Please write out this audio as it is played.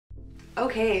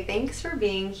Okay, thanks for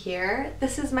being here.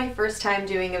 This is my first time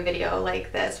doing a video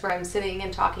like this where I'm sitting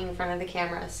and talking in front of the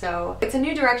camera, so it's a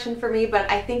new direction for me, but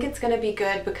I think it's gonna be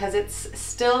good because it's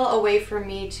still a way for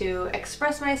me to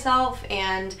express myself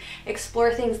and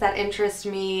explore things that interest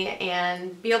me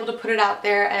and be able to put it out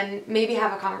there and maybe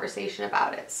have a conversation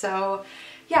about it. So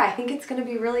yeah, I think it's gonna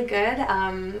be really good,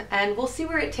 and we'll see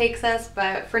where it takes us,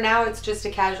 but for now it's just a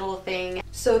casual thing.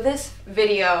 So this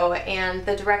video and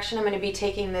the direction I'm gonna be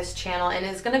taking this channel in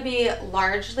is gonna be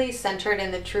largely centered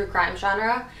in the true crime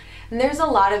genre. And there's a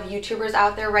lot of YouTubers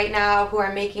out there right now who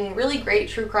are making really great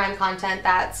true crime content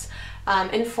that's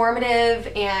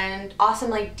informative and awesome,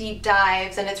 like deep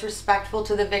dives, and it's respectful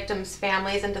to the victims'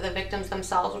 families and to the victims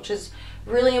themselves, which is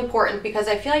really important because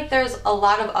I feel like there's a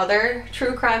lot of other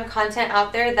true crime content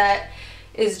out there that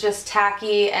is just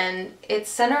tacky and it's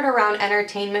centered around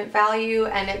entertainment value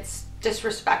and it's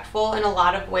disrespectful in a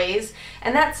lot of ways,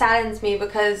 and that saddens me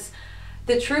because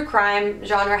the true crime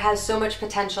genre has so much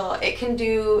potential. It can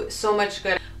do so much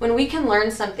good. When we can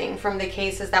learn something from the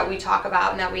cases that we talk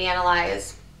about and that we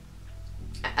analyze,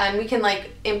 and we can like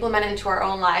implement it into our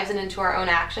own lives and into our own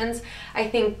actions, I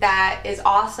think that is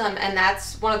awesome, and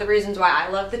that's one of the reasons why I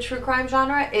love the true crime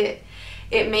genre.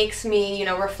 It makes me, you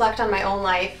know, reflect on my own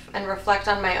life and reflect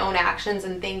on my own actions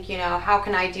and think, you know, how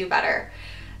can I do better?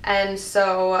 And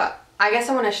so I guess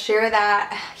I want to share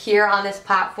that here on this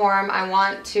platform. I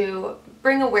want to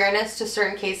bring awareness to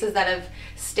certain cases that have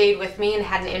stayed with me and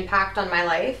had an impact on my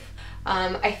life.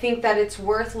 I think that it's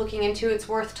worth looking into, it's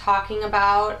worth talking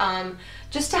about,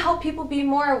 just to help people be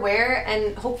more aware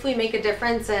and hopefully make a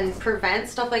difference and prevent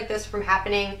stuff like this from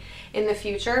happening in the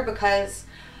future, because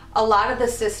a lot of the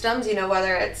systems, you know,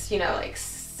 whether it's, you know, like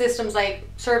systems like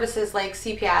services like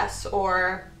CPS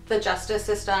or the justice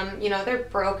system, you know, they're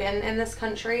broken in this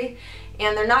country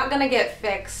and they're not going to get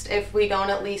fixed if we don't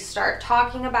at least start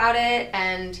talking about it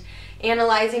and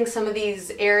analyzing some of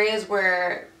these areas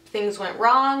where things went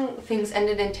wrong, things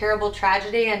ended in terrible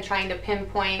tragedy, and trying to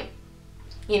pinpoint,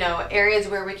 you know, areas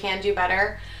where we can do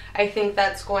better. I think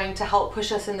that's going to help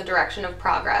push us in the direction of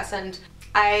progress. And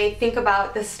I think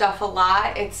about this stuff a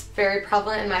lot. It's very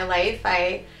prevalent in my life.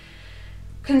 I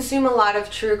consume a lot of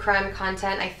true crime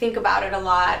content. I think about it a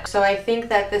lot. So I think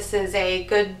that this is a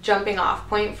good jumping off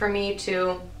point for me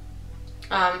to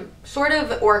sort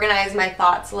of organize my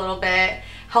thoughts a little bit,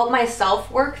 help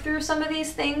myself work through some of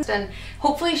these things, and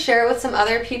hopefully share it with some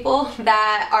other people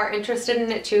that are interested in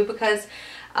it too, because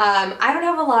I don't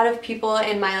have a lot of people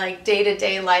in my like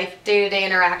day-to-day life, day-to-day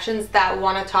interactions that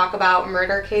want to talk about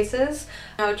murder cases.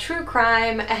 You know, true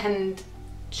crime and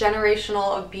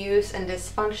generational abuse and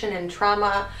dysfunction and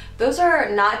trauma, those are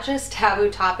not just taboo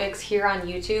topics here on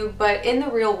YouTube, but in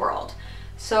the real world.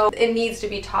 So it needs to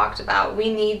be talked about.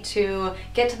 We need to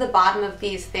get to the bottom of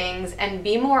these things and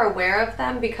be more aware of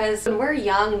them, because when we're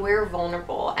young, we're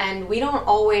vulnerable and we don't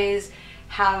always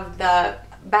have the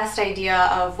best idea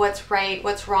of what's right,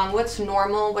 what's wrong, what's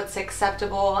normal, what's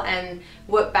acceptable, and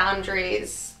what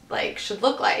boundaries like should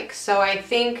look like. So I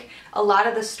think a lot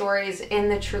of the stories in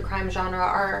the true crime genre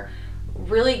are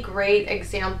really great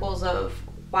examples of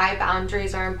why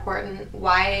boundaries are important,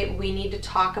 why we need to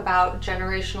talk about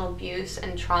generational abuse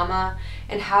and trauma,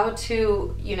 and how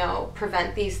to, you know,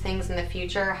 prevent these things in the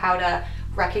future, how to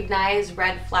recognize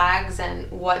red flags and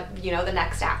what, you know, the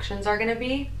next actions are going to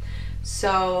be.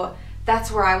 So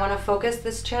that's where I want to focus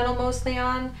this channel mostly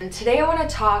on. And today I want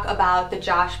to talk about the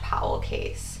Josh Powell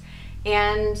case.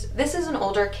 And this is an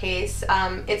older case.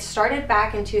 It started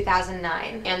back in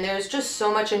 2009, and there's just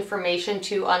so much information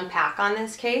to unpack on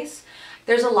this case.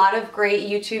 There's a lot of great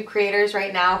YouTube creators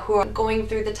right now who are going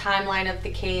through the timeline of the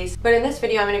case, but in this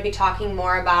video I'm going to be talking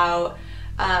more about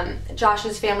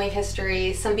Josh's family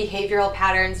history, some behavioral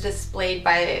patterns displayed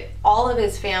by all of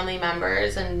his family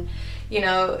members, and, you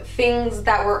know, things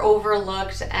that were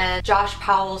overlooked, and Josh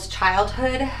Powell's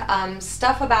childhood,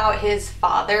 stuff about his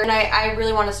father. And I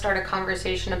really want to start a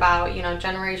conversation about, you know,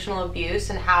 generational abuse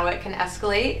and how it can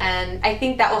escalate. And I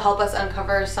think that will help us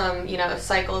uncover some, you know,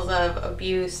 cycles of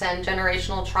abuse and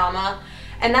generational trauma.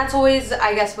 And that's always,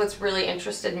 I guess, what's really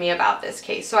interested me about this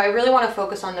case. So I really want to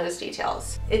focus on those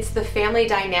details. It's the family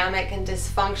dynamic and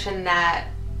dysfunction that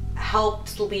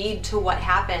helped lead to what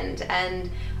happened, and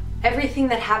everything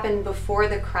that happened before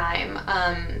the crime,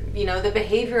 you know, the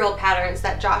behavioral patterns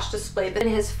that Josh displayed. Then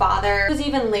his father was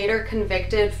even later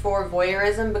convicted for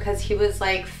voyeurism because he was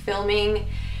like filming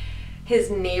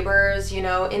his neighbors, you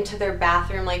know, into their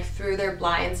bathroom, like through their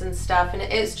blinds and stuff. And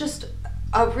it's just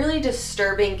a really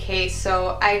disturbing case.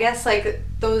 So I guess like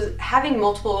those having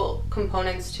multiple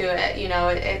components to it, you know,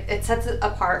 it sets it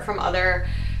apart from other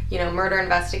you know, murder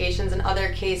investigations and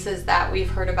other cases that we've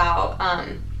heard about.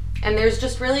 And there's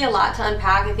just really a lot to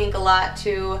unpack. I think a lot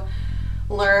to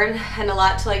learn and a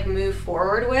lot to like move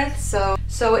forward with.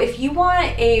 So if you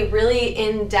want a really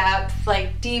in-depth,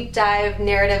 like deep dive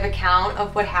narrative account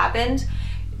of what happened,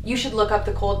 you should look up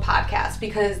the Cold podcast,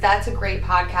 because that's a great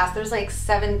podcast. There's like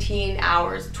 17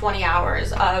 hours, 20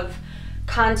 hours of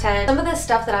content. Some of the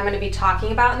stuff that I'm going to be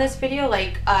talking about in this video,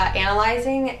 like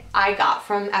analyzing, I got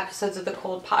from episodes of the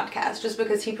Cold podcast, just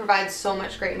because he provides so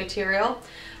much great material.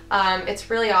 It's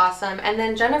really awesome. And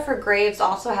then Jennifer Graves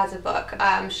also has a book.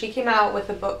 She came out with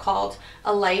a book called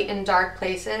A Light in Dark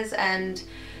Places, and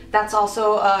that's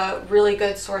also a really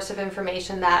good source of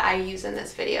information that I use in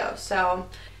this video. So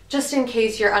just in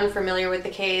case you're unfamiliar with the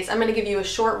case, I'm going to give you a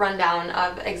short rundown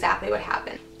of exactly what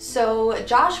happened. So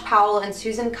Josh Powell and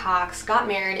Susan Cox got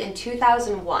married in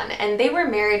 2001, and they were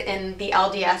married in the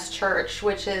LDS Church,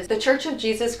 which is the Church of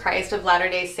Jesus Christ of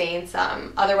Latter-day Saints,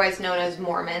 otherwise known as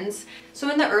Mormons. So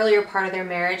in the earlier part of their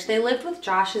marriage, they lived with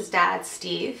Josh's dad,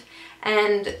 Steve,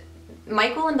 and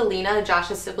Michael and Alina,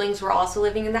 Josh's siblings, were also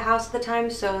living in the house at the time,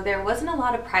 so there wasn't a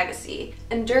lot of privacy.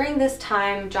 And during this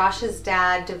time, Josh's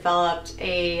dad developed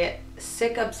a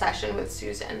sick obsession with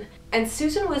Susan. And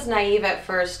Susan was naive at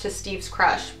first to Steve's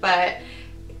crush, but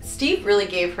Steve really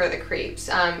gave her the creeps.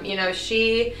 You know,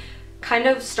 she kind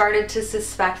of started to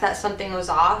suspect that something was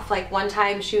off. Like one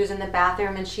time she was in the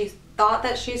bathroom and she thought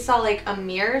that she saw like a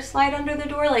mirror slide under the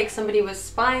door, like somebody was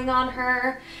spying on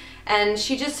her. And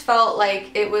she just felt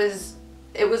like it was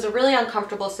a really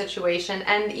uncomfortable situation.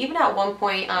 And even at one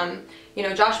point, you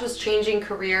know, Josh was changing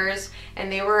careers and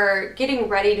they were getting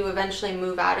ready to eventually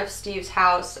move out of Steve's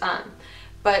house.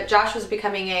 But Josh was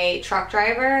becoming a truck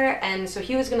driver, and so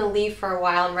he was going to leave for a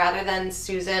while, and rather than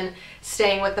Susan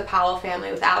staying with the Powell family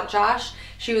without Josh,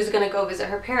 she was going to go visit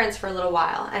her parents for a little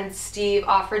while, and Steve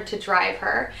offered to drive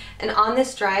her. And on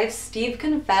this drive, Steve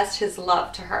confessed his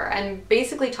love to her and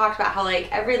basically talked about how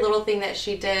like every little thing that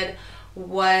she did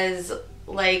was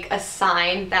like a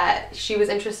sign that she was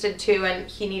interested too, and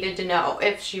he needed to know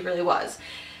if she really was.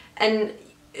 And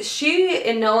she,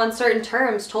 in no uncertain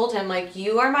terms, told him, like,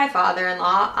 you are my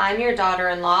father-in-law, I'm your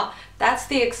daughter-in-law, that's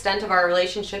the extent of our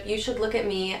relationship, you should look at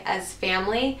me as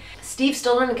family. Steve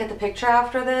still didn't get the picture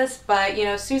after this, but, you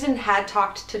know, Susan had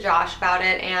talked to Josh about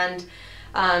it, and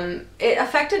it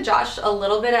affected Josh a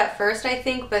little bit at first, I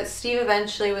think, but Steve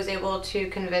eventually was able to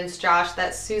convince Josh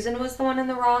that Susan was the one in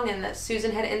the wrong and that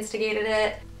Susan had instigated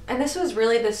it. And this was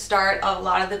really the start of a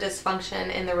lot of the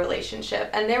dysfunction in the relationship.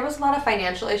 And there was a lot of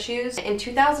financial issues. In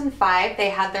 2005, they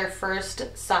had their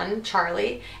first son,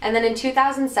 Charlie. And then in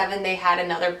 2007, they had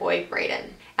another boy,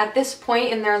 Braden. At this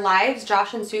point in their lives,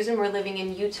 Josh and Susan were living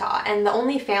in Utah. And the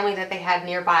only family that they had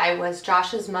nearby was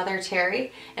Josh's mother,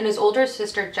 Terry, and his older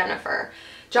sister, Jennifer.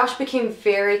 Josh became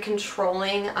very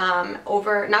controlling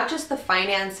over not just the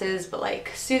finances, but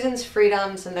like Susan's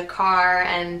freedoms and the car.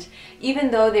 And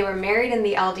even though they were married in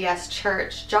the LDS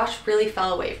Church, Josh really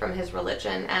fell away from his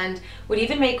religion and would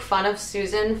even make fun of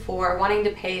Susan for wanting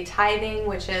to pay tithing,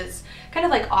 which is kind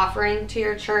of like offering to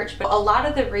your church. But a lot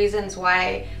of the reasons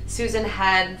why Susan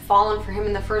had fallen for him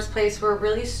in the first place were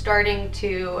really starting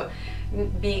to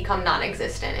become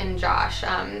non-existent in Josh.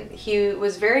 He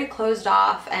was very closed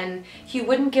off and he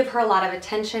wouldn't give her a lot of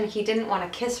attention. He didn't want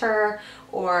to kiss her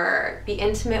or be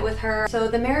intimate with her. So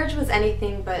the marriage was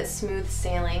anything but smooth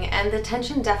sailing, and the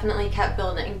tension definitely kept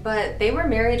building, but they were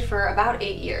married for about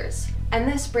 8 years. And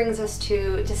this brings us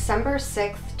to December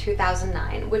 6th,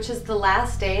 2009, which is the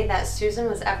last day that Susan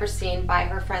was ever seen by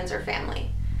her friends or family.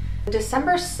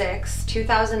 December 6th,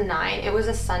 2009, it was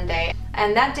a Sunday,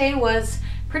 and that day was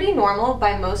pretty normal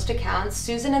by most accounts.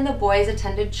 Susan and the boys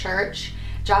attended church.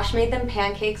 Josh made them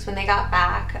pancakes when they got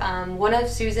back. One of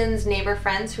Susan's neighbor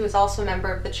friends, who was also a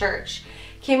member of the church,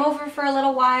 came over for a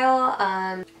little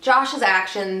while. Josh's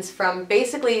actions from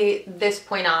basically this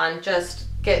point on just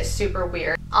get super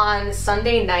weird. On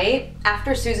Sunday night,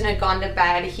 after Susan had gone to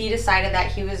bed, he decided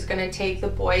that he was gonna take the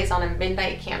boys on a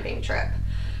midnight camping trip.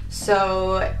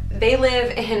 So they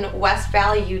live in West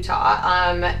Valley,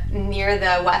 Utah, near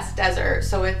the West Desert,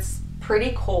 so it's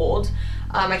pretty cold.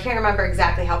 I can't remember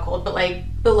exactly how cold, but like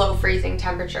below freezing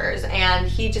temperatures. And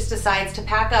he just decides to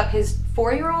pack up his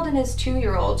 4-year-old and his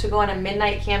 2-year-old to go on a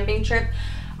midnight camping trip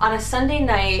on a Sunday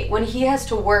night when he has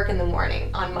to work in the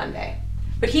morning on Monday.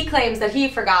 But he claims that he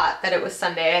forgot that it was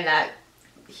Sunday and that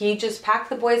he just packed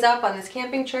the boys up on this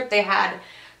camping trip. They had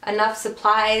enough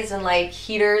supplies and like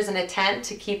heaters and a tent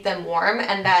to keep them warm,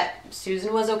 and that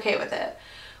Susan was okay with it.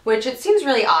 Which it seems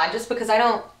really odd, just because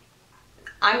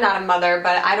I'm not a mother,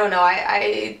 but I don't know,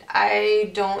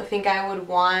 I don't think I would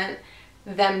want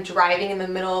them driving in the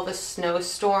middle of a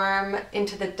snowstorm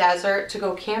into the desert to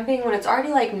go camping when it's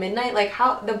already like midnight. Like,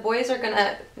 how the boys are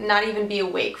gonna not even be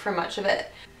awake for much of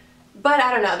it. But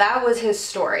I don't know, that was his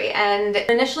story. And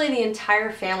initially the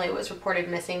entire family was reported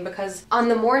missing because on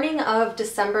the morning of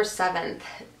December 7th,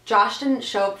 Josh didn't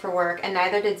show up for work and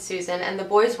neither did Susan, and the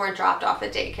boys weren't dropped off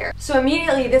at daycare. So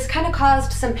immediately this kind of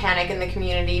caused some panic in the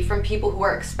community from people who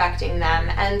were expecting them.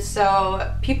 And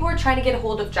so people were trying to get a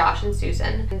hold of Josh and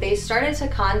Susan. They started to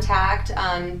contact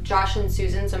Josh and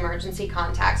Susan's emergency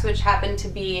contacts, which happened to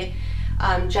be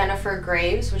Jennifer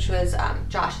Graves, which was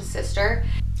Josh's sister.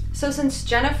 So since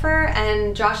Jennifer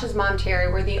and Josh's mom Terry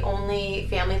were the only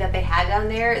family that they had down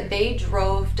there, they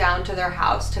drove down to their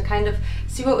house to kind of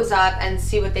see what was up and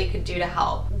see what they could do to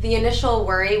help. The initial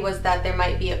worry was that there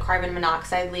might be a carbon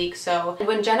monoxide leak. So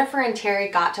when Jennifer and Terry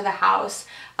got to the house,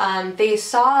 they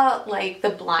saw like the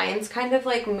blinds kind of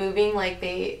like moving, like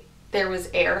there was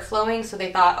air flowing. So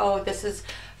they thought, oh, this is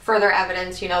further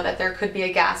evidence, you know, that there could be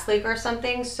a gas leak or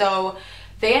something. So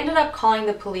they ended up calling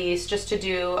the police just to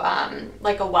do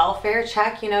like a welfare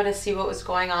check, you know, to see what was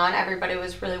going on. Everybody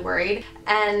was really worried.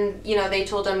 And, you know, they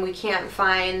told them, we can't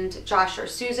find Josh or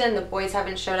Susan. The boys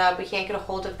haven't showed up. We can't get a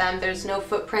hold of them. There's no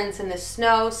footprints in the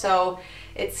snow. So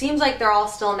it seems like they're all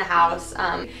still in the house.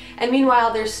 And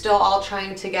meanwhile, they're still all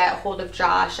trying to get hold of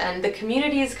Josh. And the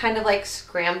community is kind of like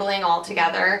scrambling all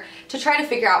together to try to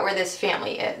figure out where this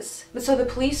family is. So the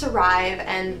police arrive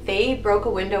and they broke a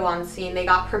window on scene. They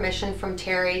got permission from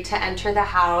Terry to enter the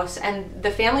house, and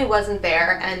the family wasn't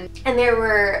there. And there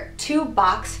were two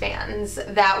box fans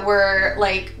that were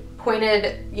like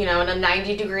pointed, you know, in a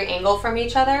 90-degree angle from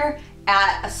each other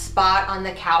at a spot on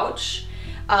the couch.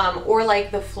 Or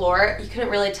like the floor. You couldn't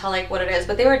really tell like what it is,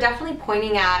 but they were definitely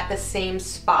pointing at the same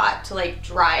spot to like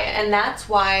dry it, and that's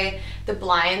why the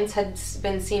blinds had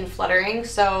been seen fluttering.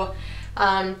 So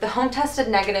the home tested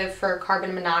negative for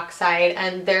carbon monoxide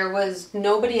and there was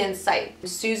nobody in sight.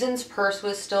 Susan's purse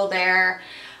was still there.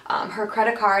 Her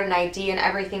credit card and ID and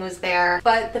everything was there,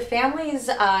 but the family's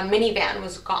minivan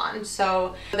was gone.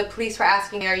 So the police were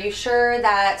asking, are you sure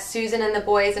that Susan and the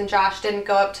boys and Josh didn't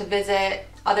go up to visit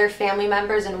other family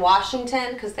members in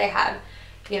Washington? Because they had,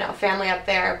 you know, family up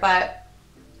there, but,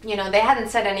 you know, they hadn't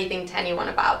said anything to anyone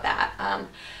about that.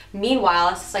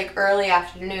 Meanwhile, it's like early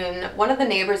afternoon, one of the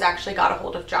neighbors actually got a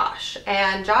hold of Josh,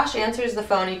 and Josh answers the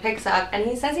phone, he picks up, and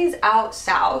he says he's out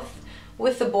south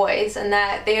with the boys and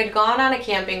that they had gone on a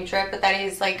camping trip, but that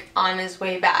he's like on his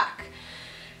way back.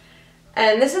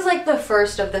 And this is like the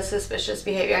first of the suspicious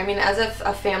behavior. I mean, as if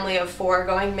a family of 4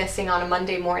 going missing on a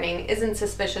Monday morning isn't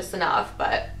suspicious enough,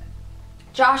 but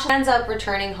Josh ends up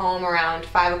returning home around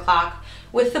 5 o'clock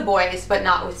with the boys, but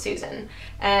not with Susan.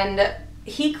 And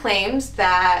he claims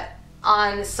that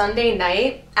on Sunday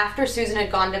night, after Susan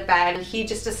had gone to bed, he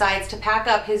just decides to pack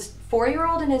up his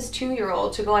 4-year-old and his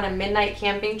 2-year-old to go on a midnight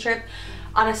camping trip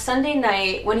on a Sunday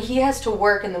night when he has to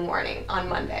work in the morning on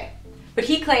Monday. But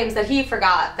he claims that he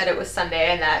forgot that it was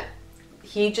Sunday and that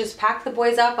he just packed the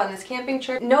boys up on this camping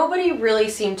trip. Nobody really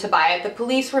seemed to buy it. The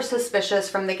police were suspicious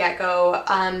from the get-go.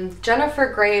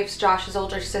 Jennifer Graves, Josh's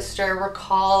older sister,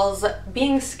 recalls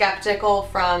being skeptical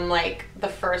from like the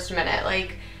first minute.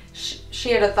 Like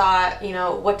she had a thought, you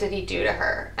know, what did he do to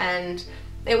her? And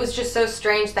it was just so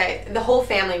strange that the whole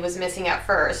family was missing at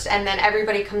first, and then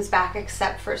everybody comes back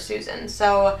except for Susan.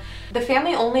 So the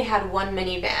family only had one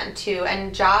minivan too,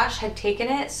 and Josh had taken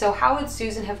it, so how would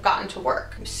Susan have gotten to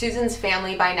work? Susan's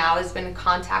family by now has been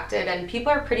contacted and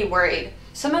people are pretty worried.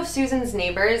 Some of Susan's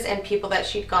neighbors and people that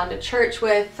she'd gone to church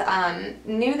with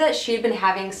knew that she'd been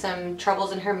having some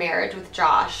troubles in her marriage with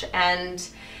Josh, and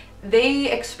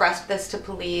they expressed this to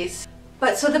police.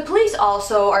 But so the police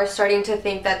also are starting to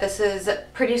think that this is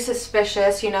pretty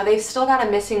suspicious. You know, they've still got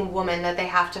a missing woman that they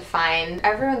have to find.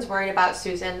 Everyone's worried about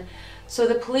Susan. So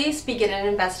the police begin an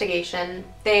investigation.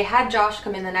 They had Josh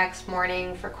come in the next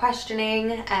morning for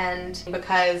questioning, and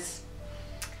because,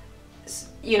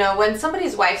 you know, when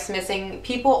somebody's wife's missing,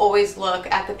 people always look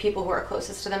at the people who are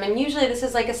closest to them. And usually this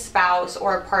is like a spouse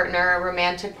or a partner, a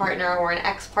romantic partner or an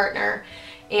ex-partner.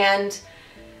 And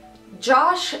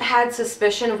Josh had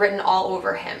suspicion written all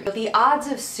over him. The odds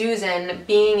of Susan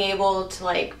being able to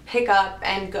like pick up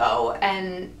and go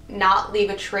and not leave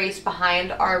a trace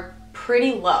behind are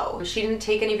pretty low. She didn't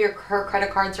take any of her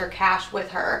credit cards or cash with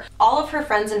her. All of her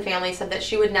friends and family said that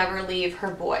she would never leave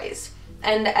her boys.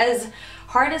 And as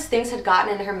hard as things had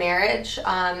gotten in her marriage,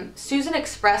 Susan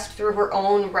expressed through her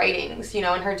own writings, you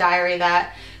know, in her diary,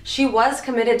 that she was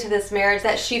committed to this marriage,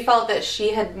 that she felt that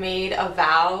she had made a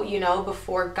vow, you know,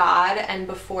 before God and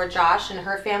before Josh and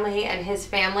her family and his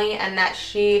family, and that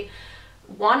she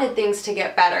wanted things to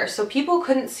get better. So people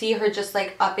couldn't see her just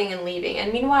like upping and leaving.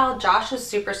 And meanwhile, Josh is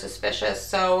super suspicious.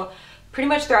 So pretty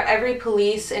much throughout every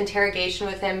police interrogation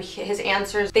with him, his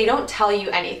answers, they don't tell you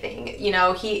anything. You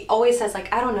know, he always says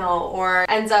like, I don't know, or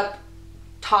ends up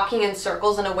talking in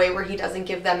circles in a way where he doesn't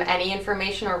give them any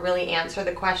information or really answer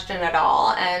the question at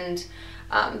all. And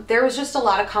there was just a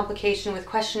lot of complication with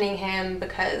questioning him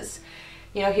because,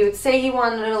 you know, he would say he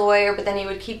wanted a lawyer, but then he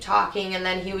would keep talking, and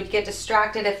then he would get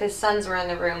distracted if his sons were in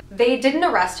the room. They didn't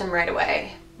arrest him right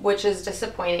away, which is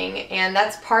disappointing, and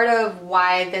that's part of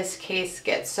why this case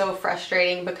gets so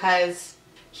frustrating, because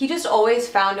he just always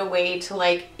found a way to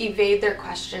like evade their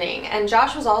questioning. And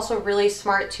Josh was also really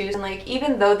smart too, and like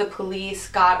even though the police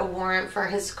got a warrant for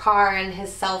his car and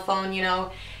his cell phone, you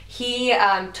know, he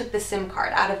took the SIM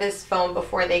card out of his phone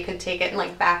before they could take it, and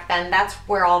like back then that's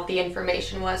where all of the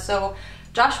information was. So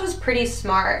Josh was pretty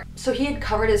smart. So he had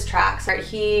covered his tracks.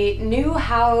 He knew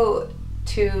how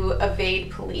to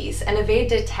evade police and evade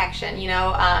detection, you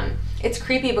know. It's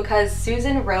creepy because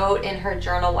Susan wrote in her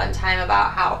journal one time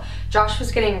about how Josh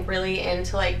was getting really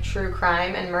into like true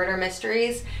crime and murder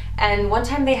mysteries, and one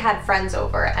time they had friends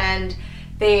over, and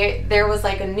there was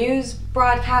like a news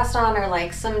broadcast on, or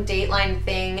like some Dateline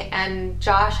thing, and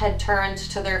Josh had turned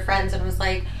to their friends and was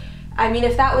like, I mean,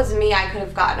 if that was me, I could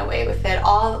have gotten away with it.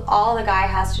 All the guy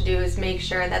has to do is make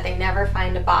sure that they never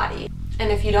find a body.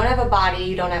 And if you don't have a body,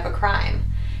 you don't have a crime.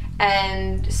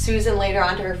 And Susan later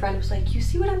on to her friend was like, you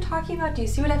see what I'm talking about? Do you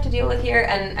see what I have to deal with here?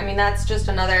 And I mean, that's just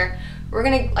another, we're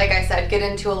gonna, like I said, get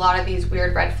into a lot of these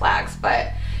weird red flags.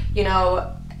 But, you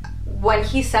know, when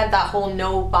he said that whole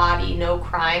no body, no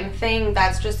crime thing,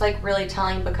 that's just like really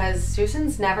telling, because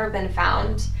Susan's never been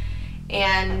found.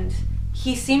 And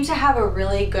he seemed to have a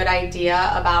really good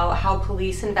idea about how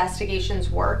police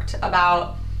investigations worked,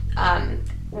 about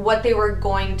what they were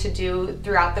going to do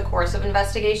throughout the course of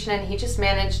investigation, and he just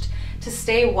managed to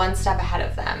stay one step ahead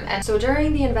of them. And so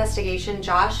during the investigation,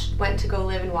 Josh went to go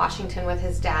live in Washington with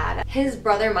his dad. His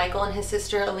brother Michael and his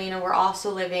sister Alina were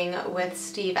also living with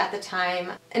Steve at the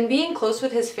time. And being close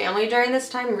with his family during this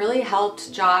time really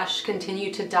helped Josh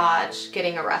continue to dodge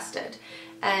getting arrested.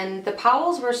 And the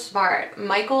Powells were smart.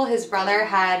 Michael, his brother,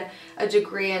 had a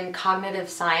degree in cognitive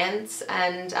science,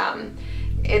 and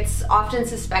it's often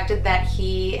suspected that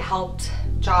he helped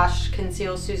Josh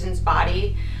conceal Susan's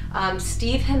body.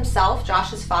 Steve himself,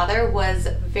 Josh's father, was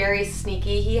very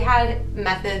sneaky. He had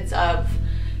methods of,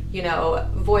 you know,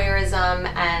 voyeurism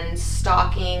and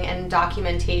stalking and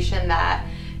documentation that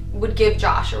would give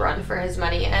Josh a run for his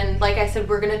money. And like I said,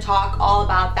 we're gonna talk all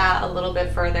about that a little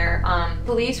bit further.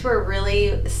 Police were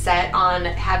really set on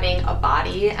having a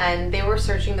body, and they were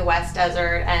searching the West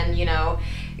Desert, and you know,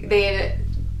 they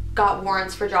got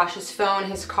warrants for Josh's phone,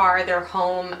 his car, their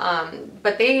home,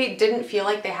 but they didn't feel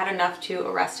like they had enough to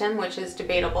arrest him, which is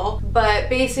debatable. But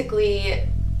basically,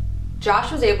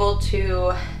 Josh was able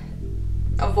to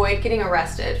avoid getting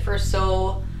arrested for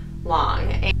so long.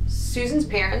 And Susan's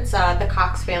parents, the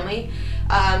Cox family,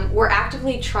 were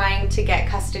actively trying to get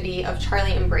custody of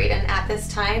Charlie and Braden at this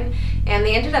time, and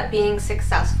they ended up being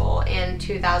successful in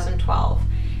 2012.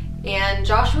 And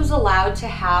Josh was allowed to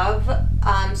have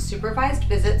supervised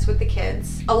visits with the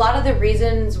kids. A lot of the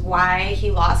reasons why he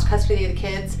lost custody of the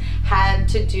kids had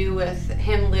to do with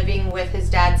him living with his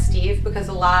dad Steve, because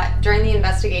during the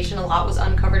investigation, a lot was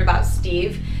uncovered about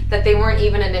Steve that they weren't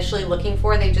even initially looking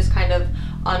for. They just kind of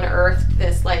unearthed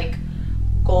this like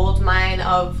gold mine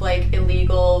of like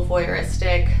illegal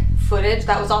voyeuristic footage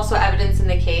that was also evidence in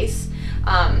the case.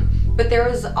 But there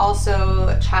was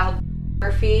also child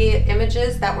pornography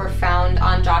images that were found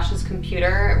on Josh's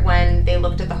computer when they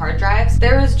looked at the hard drives.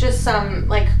 There was just some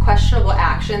like questionable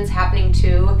actions happening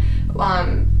too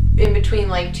in between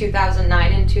like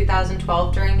 2009 and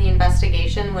 2012 during the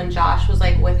investigation, when Josh was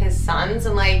like with his sons,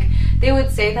 and like they would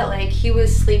say that like he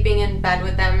was sleeping in bed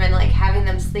with them and like having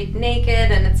them sleep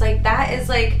naked, and it's like, that is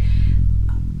like,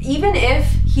 even if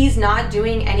he's not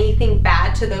doing anything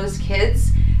bad to those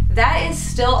kids, that is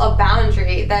still a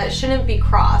boundary that shouldn't be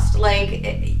crossed.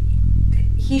 Like,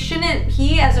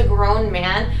 he as a grown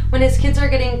man, when his kids are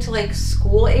getting to like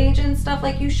school age and stuff,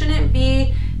 like you shouldn't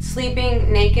be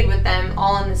sleeping naked with them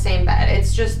all in the same bed.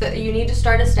 It's just that you need to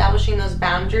start establishing those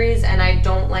boundaries, and I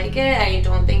don't like it. I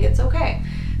don't think it's okay.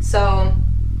 So,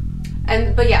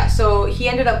 but yeah, so he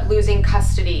ended up losing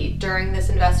custody during this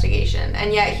investigation,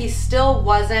 and yet he still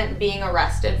wasn't being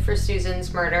arrested for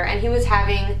Susan's murder, and he was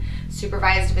having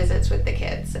supervised visits with the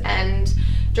kids. And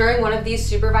during one of these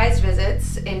supervised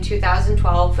visits in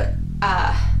 2012,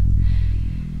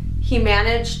 he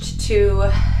managed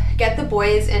to get the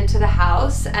boys into the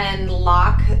house and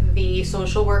lock the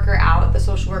social worker out, the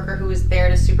social worker who was there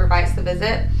to supervise the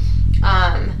visit.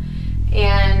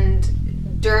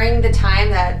 And during the time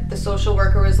that the social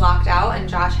worker was locked out and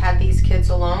Josh had these kids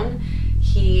alone,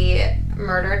 he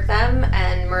murdered them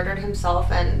and murdered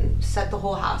himself and set the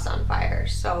whole house on fire.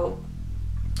 So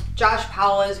Josh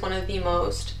Powell is one of the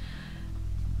most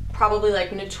probably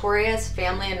like notorious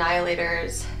family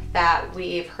annihilators that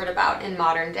we've heard about in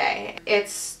modern day.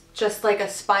 It's just like a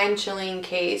spine-chilling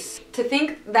case to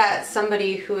think that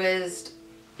somebody who is,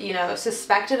 you know,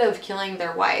 suspected of killing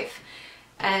their wife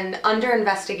and under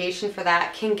investigation for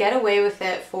that can get away with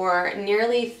it for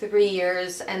nearly 3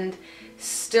 years and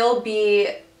still be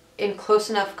in close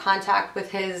enough contact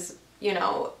with his, you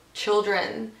know,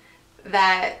 children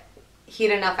that he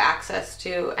had enough access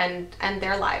to, and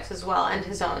their lives as well, and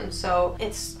his own. So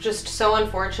it's just so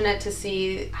unfortunate to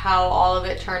see how all of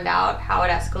it turned out, how it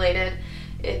escalated.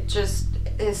 It just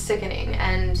is sickening,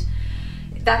 and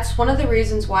that's one of the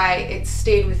reasons why it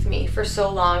stayed with me for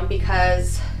so long,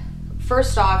 because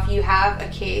first off, you have a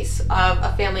case of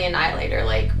a family annihilator.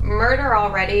 Like, murder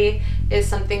already is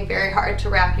something very hard to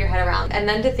wrap your head around, and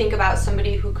then to think about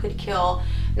somebody who could kill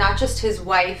not just his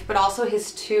wife but also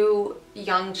his 2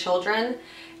 young children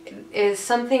is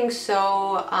something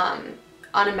so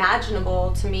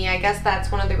unimaginable to me. I guess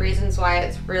that's one of the reasons why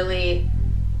it's really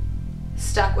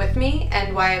stuck with me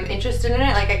and why I'm interested in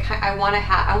it. Like, I want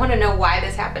to know why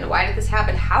this happened. Why did this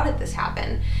happen? How did this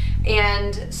happen?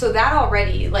 And so that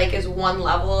already like is one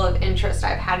level of interest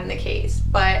I've had in the case.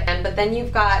 But then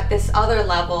you've got this other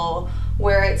level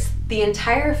where it's the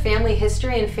entire family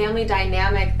history and family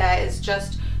dynamic that is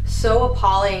just so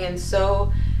appalling and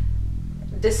so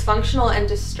dysfunctional and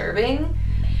disturbing.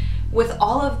 With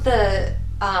all of the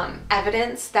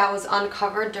evidence that was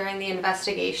uncovered during the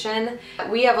investigation,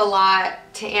 we have a lot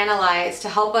to analyze to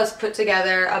help us put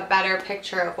together a better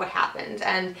picture of what happened.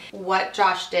 And what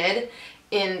Josh did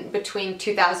in between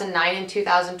 2009 and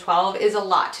 2012 is a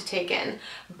lot to take in,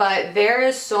 but there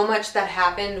is so much that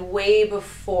happened way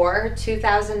before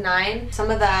 2009. Some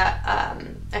of the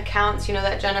accounts, you know,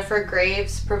 that Jennifer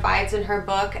Graves provides in her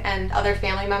book and other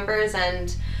family members,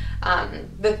 and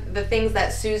the things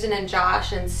that Susan and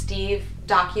Josh and Steve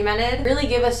documented really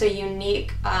give us a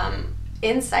unique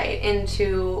insight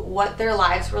into what their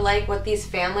lives were like, what these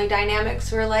family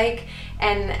dynamics were like,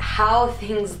 and how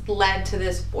things led to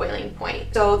this boiling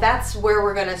point. So that's where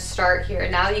we're gonna start here.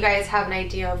 Now you guys have an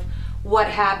idea of what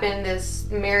happened. This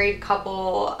married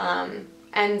couple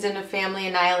ends in a family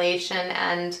annihilation,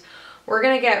 and we're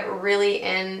gonna get really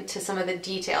into some of the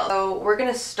details. So we're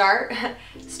gonna start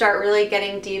really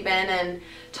getting deep in and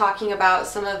talking about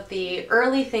some of the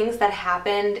early things that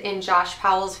happened in Josh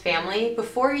Powell's family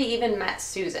before he even met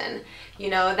Susan, you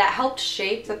know, that helped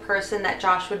shape the person that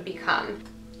Josh would become.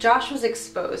 Josh was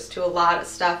exposed to a lot of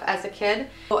stuff as a kid.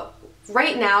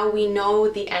 Right now we know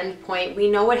the end point. We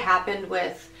know what happened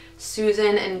with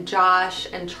Susan and Josh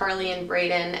and Charlie and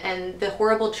Braden and the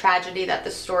horrible tragedy that the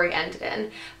story ended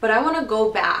in. But I want to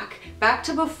go back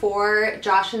to before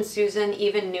Josh and Susan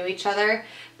even knew each other,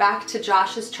 back to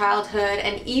Josh's childhood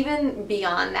and even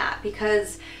beyond that,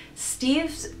 because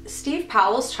Steve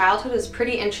Powell's childhood is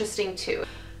pretty interesting too.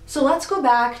 So let's go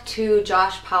back to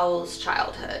Josh Powell's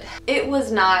childhood. It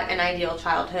was not an ideal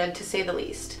childhood, to say the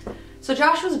least. So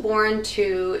Josh was born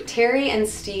to Terry and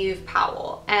Steve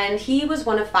Powell, and he was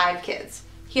one of 5 kids.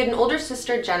 He had an older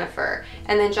sister, Jennifer,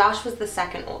 and then Josh was the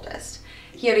second oldest.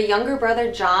 He had a younger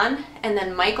brother, John, and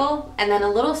then Michael, and then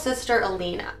a little sister,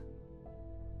 Alina.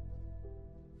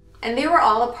 And they were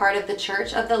all a part of the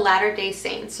Church of the Latter-day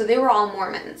Saints, so they were all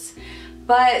Mormons.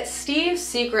 But Steve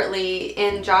secretly,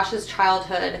 in Josh's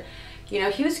childhood, you know,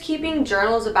 he was keeping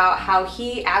journals about how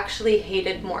he actually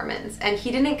hated Mormons, and he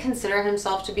didn't consider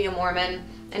himself to be a Mormon,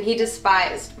 and he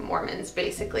despised Mormons,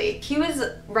 basically. He was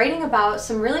writing about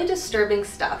some really disturbing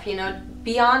stuff, you know,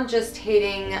 beyond just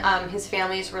hating his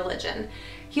family's religion.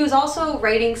 He was also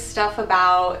writing stuff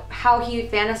about how he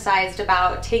fantasized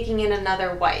about taking in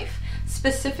another wife,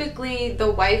 specifically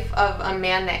the wife of a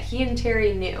man that he and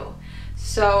Terry knew.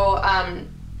 So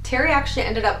Terry actually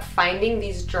ended up finding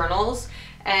these journals,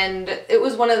 and it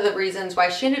was one of the reasons why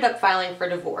she ended up filing for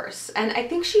divorce. And I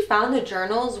think she found the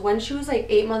journals when she was like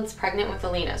 8 months pregnant with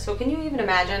Alina. So can you even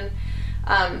imagine?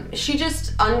 She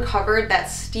just uncovered that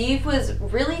Steve was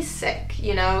really sick.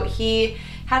 You know, he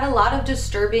had a lot of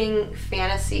disturbing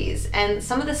fantasies, and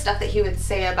some of the stuff that he would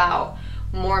say about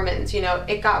Mormons, you know,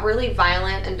 it got really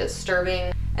violent and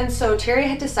disturbing. And so Terry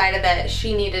had decided that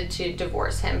she needed to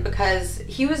divorce him because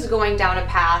he was going down a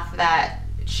path that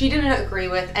she didn't agree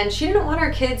with, and she didn't want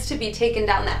her kids to be taken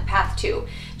down that path too.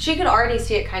 she could already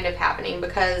see it kind of happening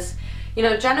because, you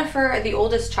know, Jennifer, the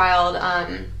oldest child,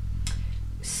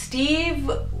 Steve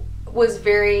was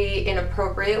very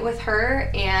inappropriate with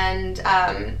her, and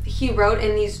he wrote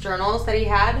in these journals that he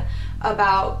had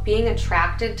about being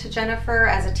attracted to Jennifer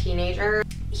as a teenager.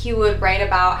 He would write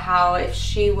about how if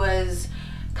she was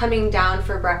coming down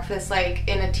for breakfast like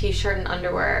in a t-shirt and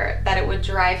underwear, that it would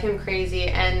drive him crazy,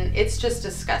 and it's just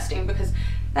disgusting because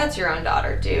that's your own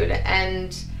daughter, dude.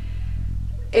 And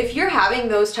if you're having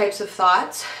those types of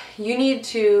thoughts, you need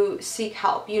to seek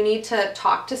help. You need to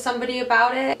talk to somebody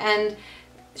about it. And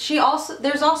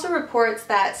there's also reports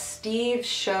that Steve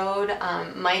showed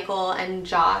Michael and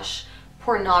Josh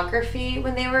pornography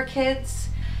when they were kids.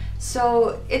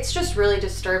 So it's just really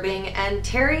disturbing, and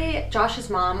Terry,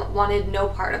 Josh's mom, wanted no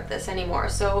part of this anymore.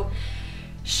 So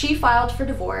she filed for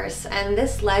divorce, and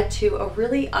this led to a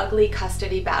really ugly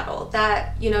custody battle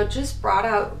that, you know, just brought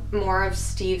out more of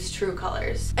Steve's true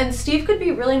colors. And Steve could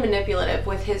be really manipulative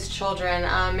with his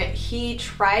children. He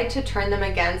tried to turn them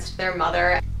against their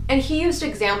mother, and he used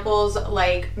examples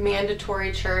like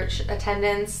mandatory church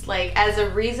attendance, like as a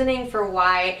reasoning for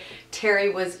why Terry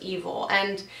was evil.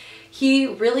 And he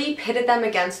really pitted them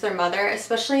against their mother,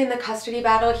 especially in the custody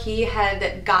battle. He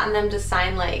had gotten them to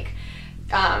sign like,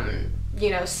 you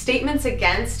know, statements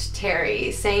against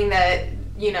Terry, saying that,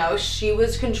 you know, she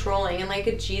was controlling and like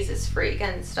a Jesus freak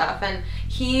and stuff. And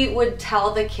he would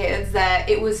tell the kids that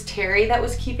it was Terry that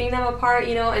was keeping them apart,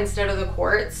 you know, instead of the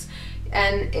courts.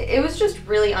 And it was just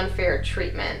really unfair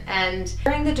treatment. And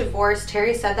during the divorce,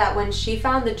 Terry said that when she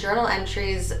found the journal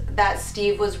entries that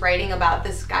Steve was writing about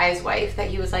this guy's wife that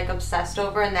he was like obsessed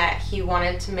over and that he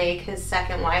wanted to make his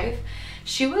second wife,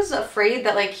 she was afraid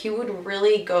that like he would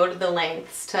really go to the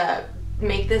lengths to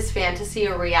make this fantasy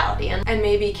a reality and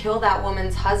maybe kill that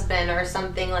woman's husband or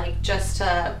something, like just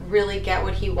to really get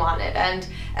what he wanted. And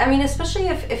I mean, especially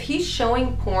if he's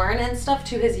showing porn and stuff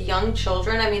to his young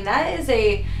children, I mean,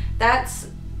 that's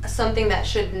something that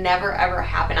should never ever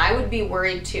happen. I would be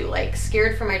worried too, like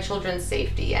scared for my children's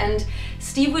safety. And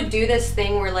Steve would do this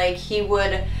thing where like he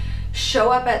would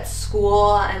show up at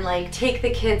school and like take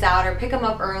the kids out or pick them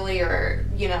up early, or,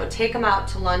 you know, take them out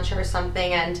to lunch or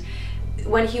something, and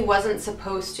when he wasn't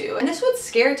supposed to. And this would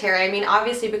scare Terry. I mean,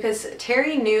 obviously, because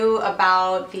Terry knew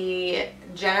about the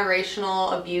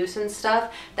generational abuse and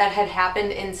stuff that had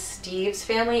happened in Steve's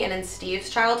family and in Steve's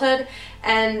childhood.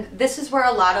 And this is where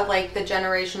a lot of like the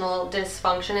generational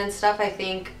dysfunction and stuff, I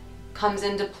think, comes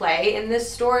into play in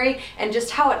this story, and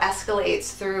just how it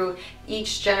escalates through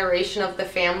each generation of the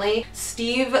family.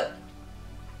 Steve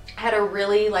had a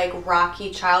really like rocky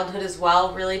childhood as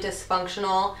well, really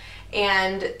dysfunctional,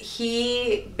 and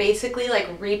he basically like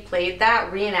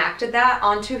reenacted that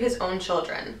onto his own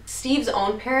children. Steve's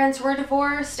own parents were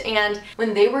divorced, and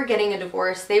when they were getting a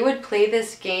divorce, they would play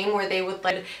this game where they would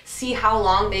like see how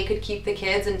long they could keep the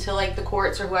kids until like the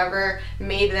courts or whoever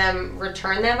made them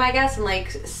return them, I guess, and like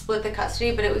split the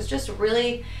custody. But it was just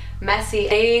really messy.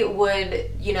 They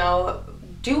would, you know,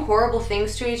 do horrible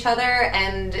things to each other,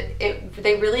 and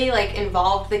they really like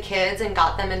involved the kids and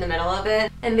got them in the middle of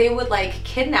it. And they would like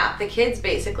kidnap the kids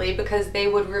basically because they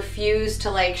would refuse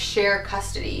to like share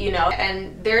custody, you know.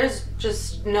 And there's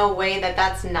just no way that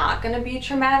that's not going to be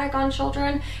traumatic on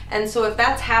children. And so if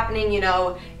that's happening, you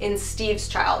know, in Steve's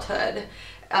childhood,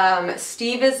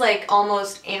 Steve is like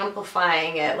almost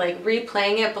amplifying it, like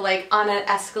replaying it, but like on an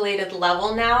escalated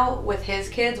level now with his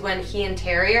kids when he and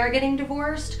Terry are getting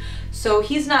divorced. So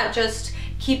he's not just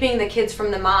keeping the kids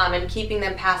from the mom and keeping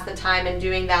them past the time and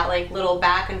doing that like little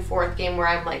back and forth game where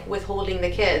I'm like withholding the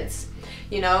kids,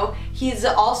 you know. He's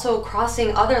also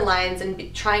crossing other lines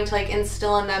and trying to like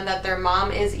instill in them that their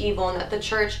mom is evil and that the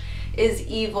church is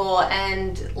evil,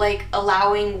 and like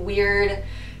allowing weird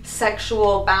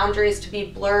sexual boundaries to be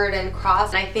blurred and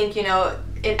crossed. And I think, you know,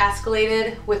 it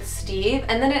escalated with Steve,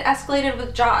 and then it escalated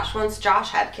with Josh once Josh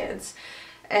had kids.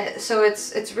 So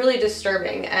it's really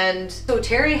disturbing. And so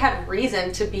Terry had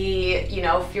reason to be, you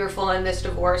know, fearful in this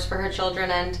divorce for her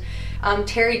children, and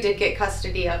Terry did get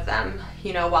custody of them,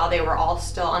 you know, while they were all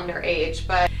still underage.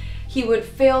 But he would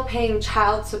fail paying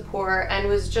child support and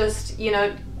was just, you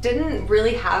know, didn't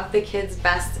really have the kids'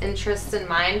 best interests in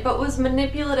mind, but was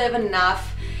manipulative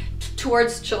enough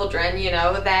towards children, you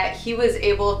know, that he was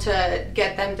able to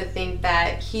get them to think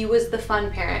that he was the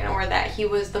fun parent or that he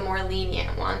was the more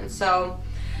lenient one. So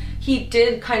he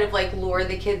did kind of like lure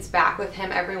the kids back with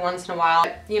him every once in a while.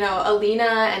 You know, Alina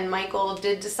and Michael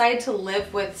did decide to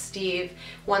live with Steve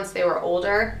once they were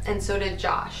older, and so did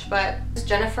Josh. But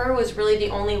Jennifer was really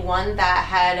the only one that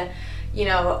had you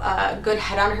know, a good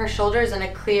head on her shoulders and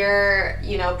a clear,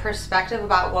 you know, perspective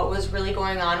about what was really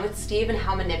going on with Steve and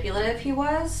how manipulative he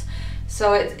was.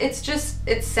 So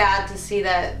it's sad to see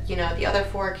that, you know, the other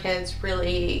 4 kids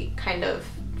really kind of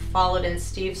followed in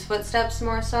Steve's footsteps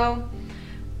more so.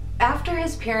 After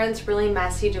his parents' really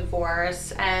messy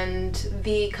divorce and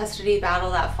the custody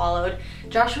battle that followed,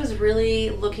 Josh was really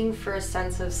looking for a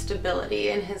sense of stability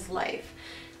in his life.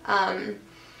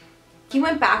 He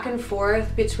went back and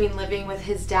forth between living with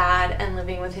his dad and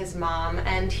living with his mom,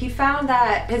 and he found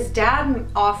that his dad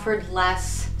offered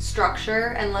less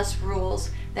structure and less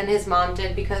rules than his mom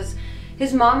did, because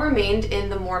his mom remained in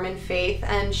the Mormon faith,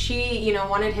 and she, you know,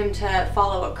 wanted him to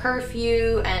follow a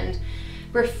curfew and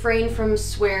refrain from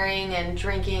swearing and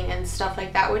drinking and stuff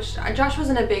like that, which Josh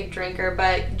wasn't a big drinker,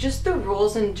 but just the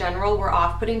rules in general were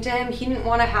off-putting to him. He didn't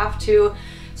want to have to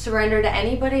surrender to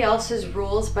anybody else's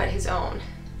rules but his own,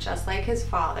 just like his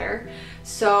father.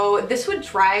 So this would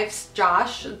drive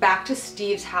Josh back to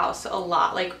Steve's house a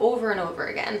lot, like over and over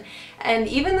again. And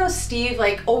even though Steve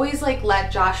like always like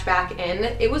let Josh back in,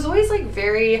 it was always like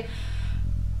very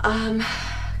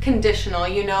conditional,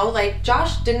 you know? Like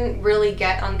Josh didn't really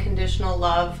get unconditional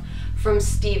love from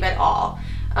Steve at all.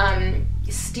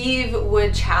 Steve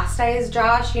would chastise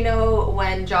Josh, you know,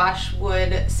 when Josh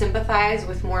would sympathize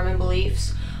with Mormon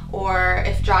beliefs, or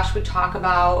if Josh would talk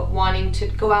about wanting to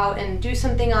go out and do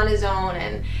something on his own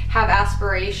and have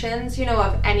aspirations, you know,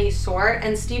 of any sort,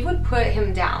 and Steve would put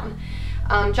him down.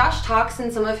 Josh talks in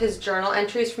some of his journal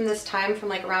entries from this time, from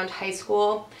like around high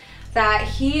school, that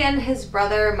he and his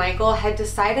brother Michael had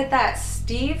decided that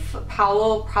Steve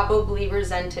Powell probably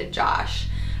resented Josh.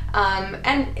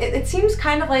 And it seems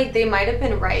kind of like they might have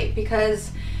been right,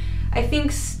 because I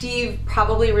think Steve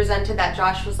probably resented that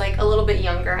Josh was like a little bit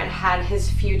younger and had his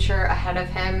future ahead of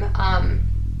him.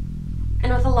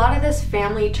 And with a lot of this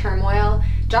family turmoil,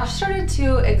 Josh started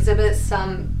to exhibit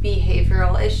some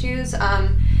behavioral issues.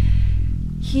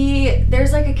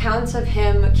 There's like accounts of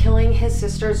him killing his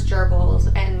sister's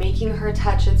gerbils and making her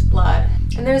touch its blood.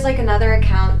 And there's like another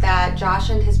account that Josh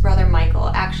and his brother Michael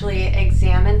actually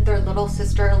examined their little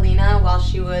sister Alina while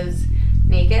she was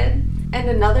naked. And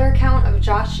another account of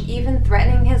Josh even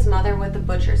threatening his mother with a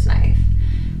butcher's knife.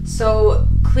 So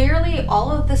clearly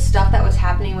all of the stuff that was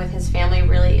happening with his family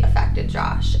really affected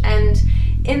Josh. And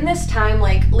in this time,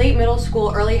 like late middle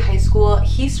school, early high school,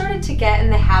 he started to get in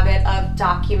the habit of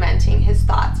documenting his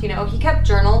thoughts. You know, he kept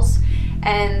journals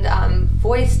and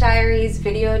voice diaries,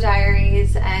 video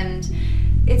diaries, and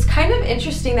it's kind of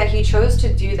interesting that he chose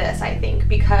to do this, I think,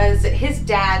 because his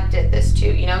dad did this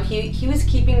too. You know, he was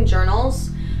keeping journals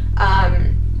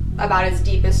about his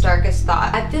deepest, darkest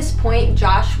thought. At this point,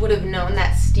 Josh would have known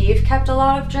that Steve kept a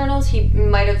lot of journals. He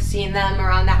might have seen them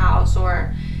around the house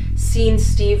or seen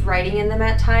Steve writing in them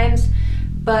at times,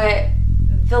 but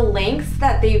the lengths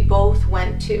that they both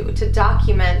went to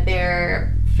document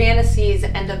their fantasies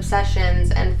and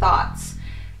obsessions and thoughts,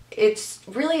 it's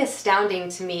really astounding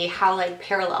to me how like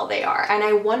parallel they are. And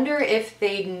I wonder if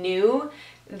they knew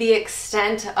the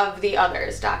extent of the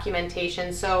other's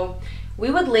documentation. So we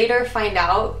would later find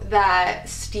out that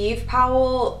Steve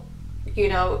Powell, you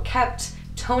know, kept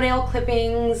toenail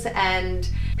clippings and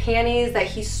panties that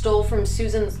he stole from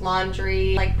Susan's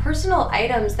laundry, like personal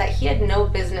items that he had no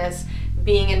business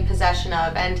being in possession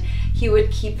of. And he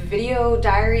would keep video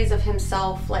diaries of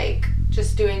himself, like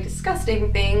just doing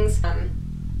disgusting things.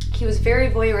 He was very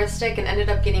voyeuristic and ended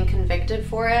up getting convicted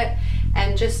for it,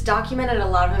 and just documented a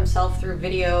lot of himself through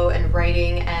video and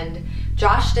writing. And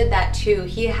Josh did that too.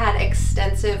 He had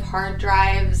extensive hard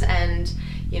drives and,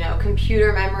 you know,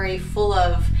 computer memory full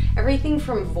of everything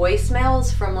from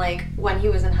voicemails from like when he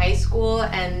was in high school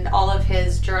and all of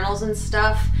his journals and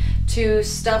stuff, to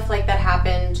stuff like that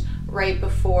happened right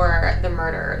before the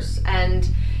murders. And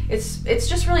it's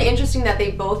just really interesting that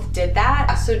they both did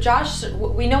that. So Josh,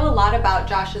 we know a lot about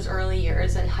Josh's early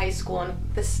years in high school and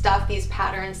the stuff, these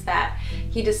patterns that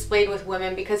he displayed with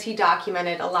women, because he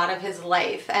documented a lot of his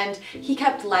life. And he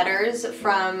kept letters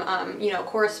from, you know,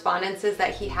 correspondences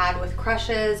that he had with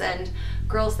crushes and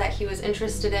girls that he was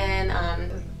interested in.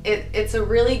 It's a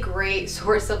really great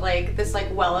source of like this like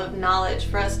well of knowledge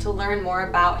for us to learn more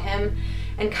about him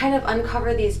and kind of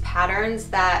uncover these patterns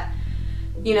that,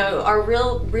 you know, are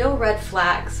real red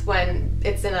flags when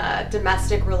it's in a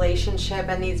domestic relationship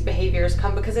and these behaviors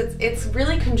come, because it's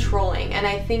really controlling. And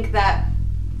I think that,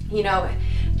 you know,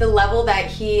 the level that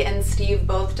he and Steve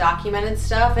both documented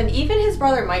stuff, and even his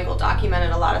brother Michael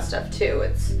documented a lot of stuff too.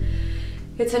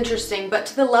 It's interesting, but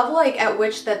to the level like at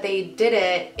which that they did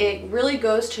it, it really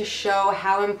goes to show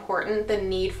how important the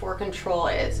need for control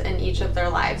is in each of their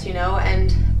lives, you know.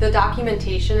 And the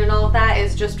documentation and all of that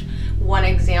is just one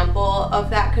example of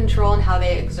that control and how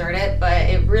they exert it, but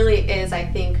it really is, I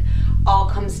think, all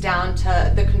comes down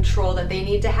to the control that they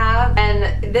need to have.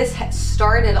 And this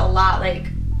started a lot like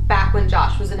back when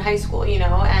Josh was in high school, you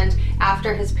know, and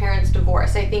after his parents'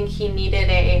 divorce. I think he needed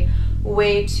a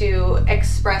way to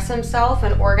express himself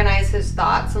and organize his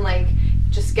thoughts and like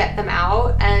just get them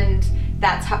out, and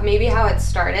that's maybe how it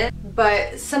started.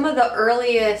 But some of the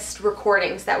earliest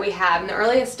recordings that we have and the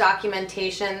earliest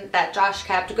documentation that Josh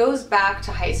kept goes back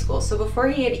to high school, so before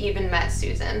he had even met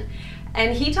Susan.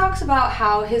 And he talks about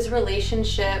how his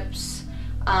relationships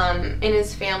in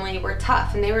his family were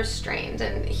tough and they were strained,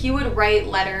 and he would write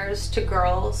letters to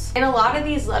girls. In a lot of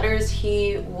these letters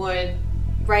he would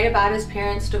write about his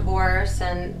parents' divorce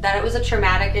and that it was a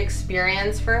traumatic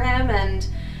experience for him, and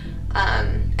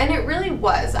it really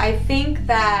was. I think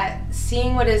that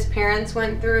seeing what his parents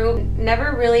went through,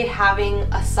 never really having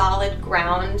a solid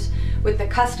ground with the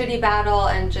custody battle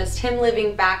and just him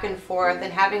living back and forth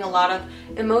and having a lot of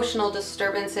emotional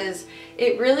disturbances,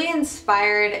 it really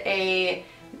inspired a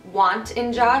want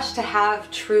in Josh to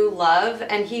have true love,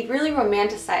 and he really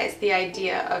romanticized the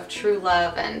idea of true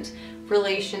love and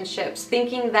relationships,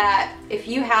 thinking that if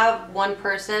you have one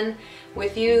person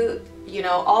with you, you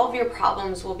know, all of your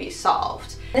problems will be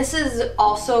solved. This is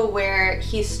also where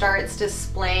he starts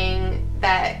displaying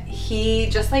that he,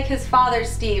 just like his father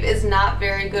Steve, is not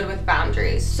very good with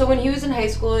boundaries. So when he was in high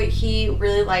school, he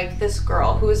really liked this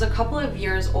girl who was a couple of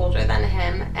years older than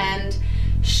him, and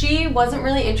she wasn't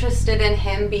really interested in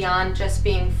him beyond just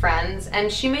being friends,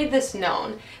 and she made this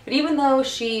known. But even though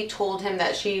she told him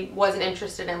that she wasn't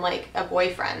interested in like a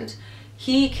boyfriend,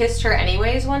 he kissed her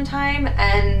anyways one time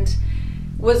and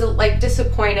was like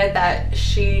disappointed that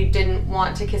she didn't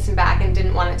want to kiss him back and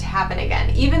didn't want it to happen again,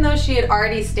 even though she had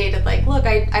already stated like, look,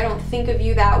 I don't think of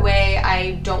you that way,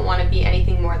 I don't want to be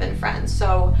anything more than friends.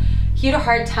 So he had a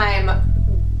hard time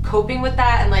coping with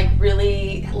that and like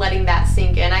really letting that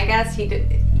sink in, I guess. He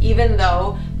did, even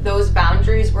though those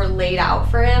boundaries were laid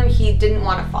out for him, he didn't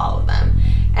want to follow them.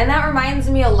 And that reminds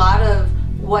me a lot of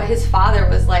what his father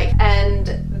was like.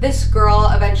 And this girl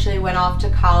eventually went off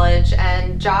to college,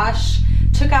 and Josh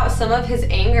took out some of his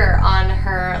anger on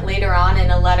her later on in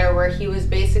a letter where he was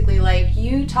basically like,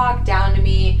 you talk down to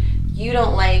me, you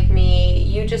don't like me,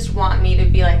 you just want me to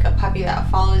be like a puppy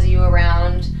that follows you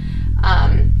around.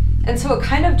 And so it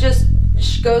kind of just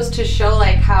goes to show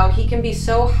like how he can be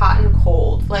so hot and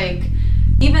cold. Like,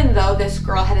 even though this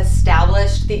girl had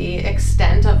established the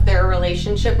extent of their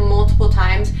relationship multiple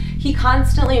times, he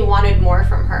constantly wanted more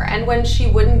from her. And when she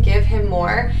wouldn't give him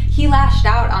more, he lashed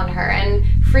out on her and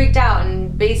freaked out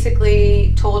and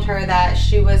basically told her that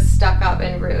she was stuck up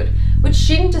and rude, which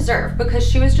she didn't deserve because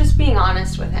she was just being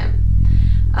honest with him.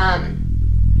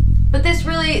 But this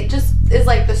really just is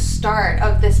like the start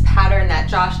of this pattern that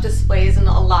Josh displays in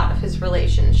a lot of his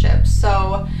relationships.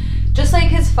 So just like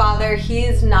his father,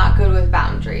 he's not good with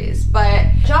boundaries. But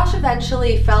Josh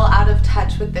eventually fell out of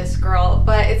touch with this girl,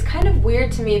 but it's kind of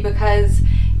weird to me because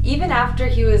even after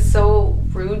he was so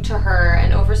rude to her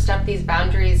and overstepped these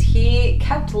boundaries, he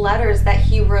kept letters that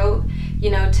he wrote,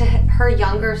 you know, to her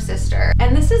younger sister.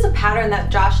 And this is a pattern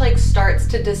that Josh like starts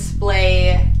to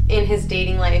display in his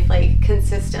dating life like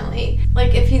consistently.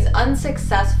 Like if he's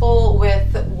unsuccessful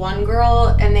with one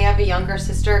girl and they have a younger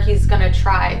sister, he's gonna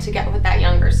try to get with that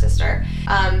younger sister.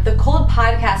 The Cold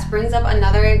podcast brings up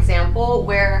another example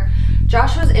where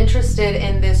Josh was interested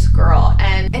in this girl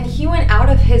and he went out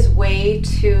of his way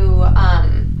to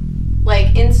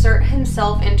like insert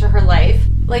himself into her life.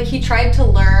 Like he tried to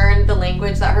learn the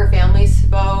language that her family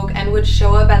spoke and would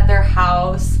show up at their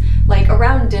house like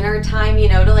around dinner time, you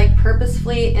know, to like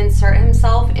purposefully insert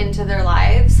himself into their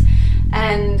lives.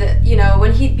 And, you know,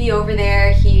 when he'd be over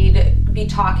there, he'd be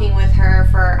talking with her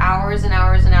for hours and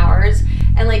hours and hours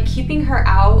and like keeping her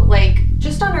out, like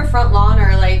just on her front lawn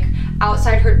or like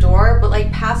outside her door, but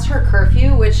like past her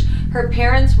curfew, which her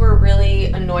parents were really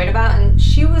annoyed about, and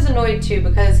she was annoyed too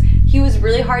because he was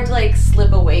really hard to like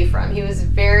slip away from. He was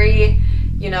very,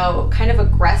 you know, kind of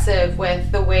aggressive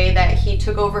with the way that he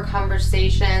took over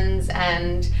conversations,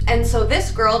 and so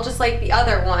this girl, just like the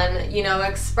other one, you know,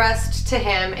 expressed to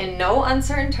him in no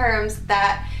uncertain terms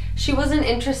that she wasn't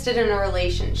interested in a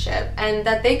relationship and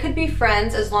that they could be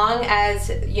friends as long as,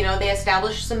 you know, they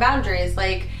established some boundaries.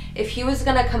 Like if he was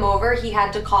gonna come over, he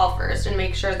had to call first and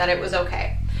make sure that it was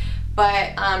okay.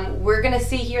 But we're gonna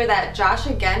see here that Josh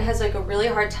again has like a really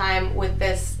hard time with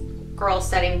this girl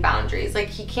setting boundaries. Like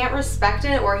he can't respect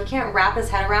it or he can't wrap his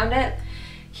head around it.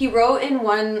 He wrote in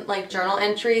one like journal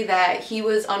entry that he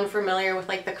was unfamiliar with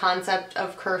like the concept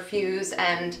of curfews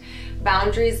and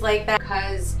boundaries like that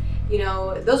because you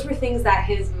know, those were things that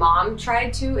his mom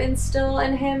tried to instill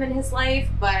in him in his life,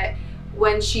 but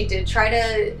when she did try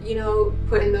to, you know,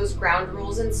 put in those ground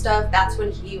rules and stuff, that's when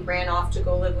he ran off to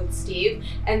go live with Steve.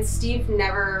 And Steve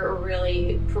never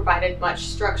really provided much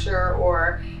structure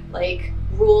or like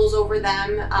rules over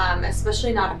them,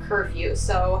 especially not a curfew.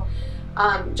 So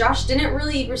Josh didn't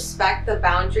really respect the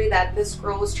boundary that this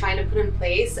girl was trying to put in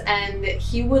place, and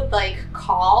he would like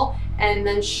call and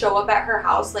then show up at her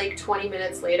house like 20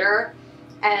 minutes later.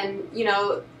 And, you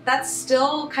know, that's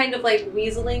still kind of like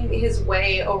weaseling his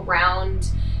way around,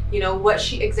 you know,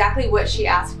 exactly what she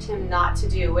asked him not to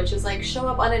do, which is like show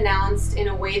up unannounced in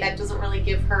a way that doesn't really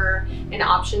give her an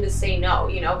option to say no,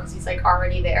 you know, because he's like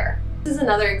already there. This is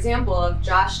another example of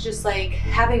Josh just like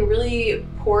having really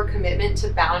poor commitment to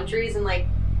boundaries and like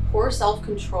poor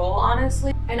self-control,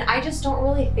 honestly. And I just don't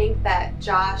really think that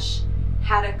Josh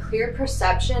had a clear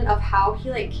perception of how he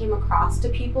like came across to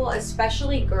people,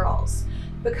 especially girls,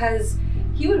 because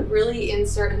he would really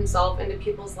insert himself into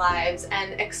people's lives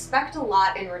and expect a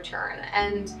lot in return.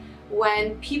 And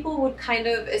when people would kind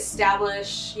of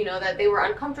establish, you know, that they were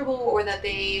uncomfortable or that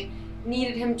they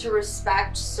needed him to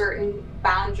respect certain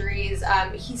boundaries,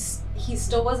 he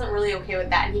still wasn't really okay with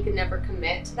that, and he could never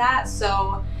commit to that.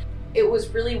 So it was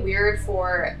really weird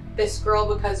for this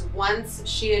girl, because once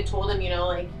she had told him, you know,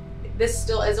 like, this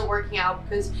still isn't working out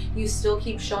because you still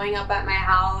keep showing up at my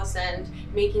house and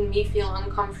making me feel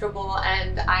uncomfortable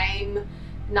and I'm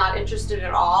not interested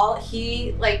at all,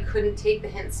 he like couldn't take the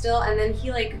hint still. And then he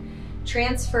like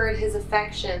transferred his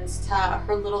affections to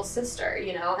her little sister,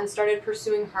 you know, and started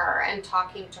pursuing her and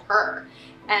talking to her.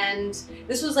 And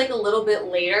this was like a little bit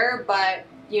later, but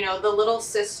you know, the little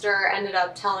sister ended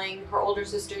up telling her older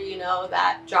sister, you know,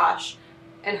 that Josh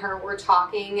and her were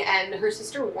talking, and her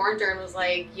sister warned her and was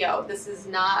like, yo, this is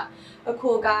not a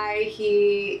cool guy.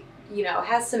 He, you know,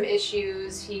 has some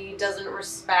issues. He doesn't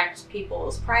respect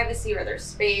people's privacy or their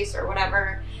space or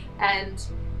whatever. And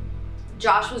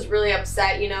Josh was really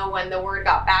upset, you know, when the word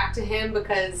got back to him,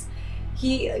 because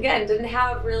he, again, didn't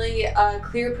have really a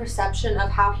clear perception of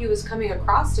how he was coming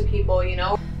across to people, you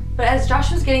know. But as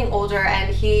Josh was getting older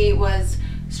and he was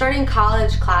starting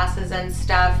college classes and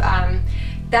stuff,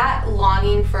 that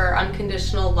longing for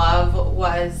unconditional love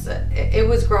was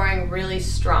growing really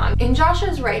strong. In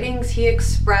Josh's writings, he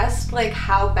expressed like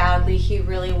how badly he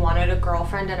really wanted a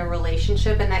girlfriend and a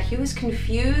relationship, and that he was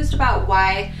confused about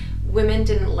why women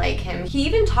didn't like him. He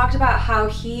even talked about how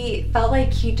he felt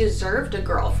like he deserved a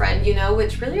girlfriend, you know,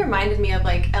 which really reminded me of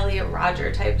like Elliot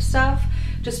Rodger type stuff,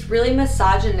 just really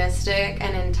misogynistic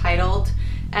and entitled.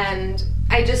 And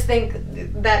I just think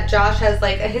that Josh has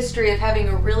like a history of having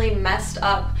a really messed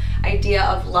up idea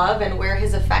of love and where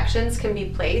his affections can be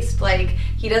placed. Like,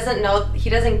 he doesn't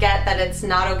get that it's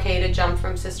not okay to jump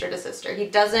from sister to sister. He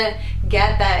doesn't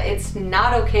get that it's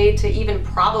not okay to even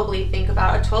probably think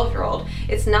about a 12-year-old.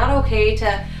 It's not okay to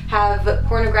have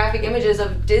pornographic images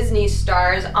of Disney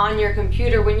stars on your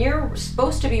computer when you're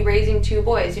supposed to be raising 2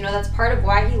 boys. You know, that's part of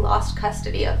why he lost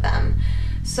custody of them.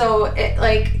 So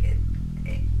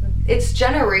it's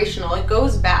generational. It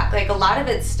goes back. Like, a lot of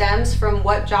it stems from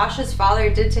what Josh's father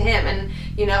did to him. And,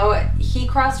 you know, he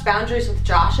crossed boundaries with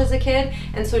Josh as a kid.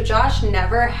 And so Josh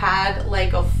never had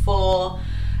like a full,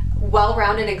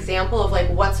 well-rounded example of like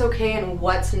what's okay and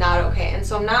what's not okay. And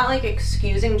so I'm not like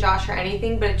excusing Josh or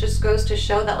anything, but it just goes to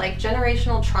show that like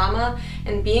generational trauma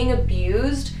and being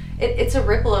abused, it's a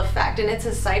ripple effect, and it's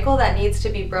a cycle that needs to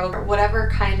be broken. Whatever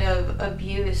kind of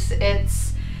abuse,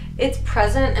 it's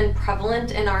present and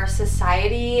prevalent in our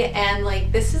society, and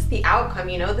like this is the outcome,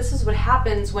 you know. This is what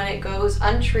happens when it goes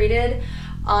untreated,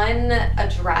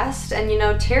 unaddressed. And you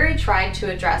know, Terry tried to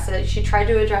address it. She tried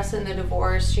to address it in the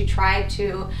divorce. She tried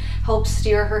to help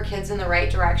steer her kids in the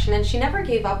right direction, and she never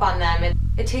gave up on them.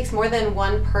 It takes more than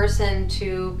one person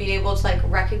to be able to like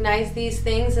recognize these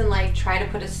things and like try to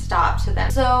put a stop to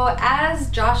them. So as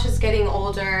Josh is getting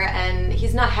older and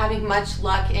he's not having much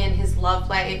luck in his love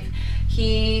life,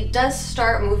 he does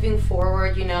start moving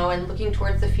forward, you know, and looking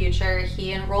towards the future.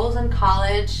 He enrolls in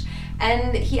college,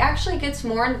 and he actually gets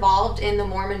more involved in the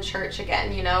Mormon church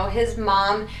again. You know, his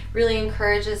mom really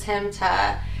encourages him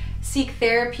to seek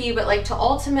therapy, but like to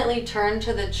ultimately turn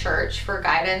to the church for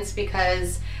guidance,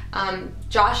 because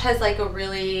Josh has like a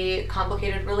really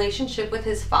complicated relationship with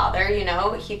his father. You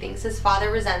know, he thinks his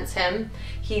father resents him.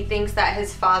 He thinks that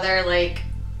his father like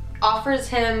offers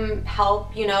him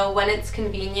help, you know, when it's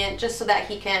convenient, just so that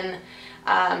he can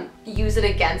use it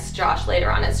against Josh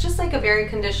later on. It's just like a very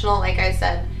conditional, like I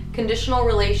said, conditional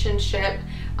relationship.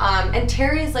 And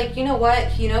Terry is like, you know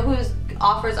what, you know who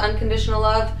offers unconditional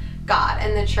love? God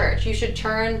and the church. You should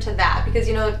turn to that, because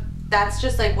you know, that's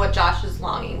just like what Josh is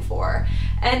longing for.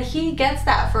 And he gets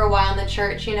that for a while in the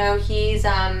church. You know, he's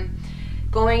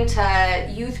going to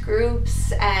youth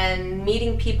groups and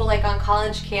meeting people like on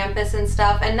college campus and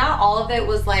stuff, and not all of it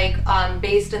was like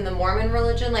based in the Mormon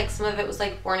religion. Like some of it was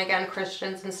like born again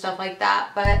Christians and stuff like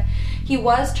that, but he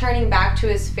was turning back to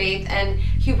his faith, and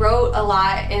he wrote a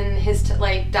lot in his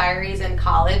like diaries in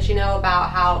college, you know, about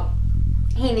how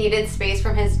he needed space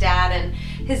from his dad, and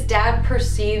his dad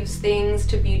perceives things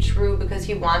to be true because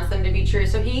he wants them to be true.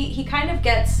 So he kind of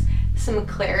gets some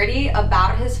clarity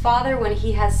about his father when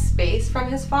he has space from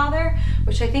his father,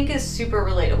 which I think is super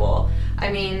relatable.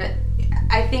 I mean,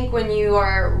 I think when you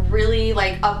are really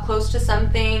like up close to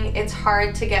something, it's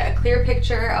hard to get a clear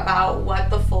picture about what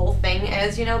the full thing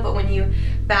is, you know, but when you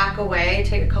back away,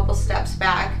 take a couple steps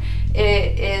back,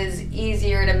 it is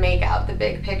easier to make out the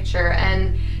big picture.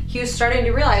 And he was starting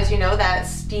to realize, you know, that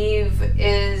Steve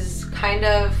is kind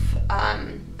of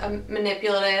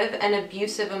manipulative and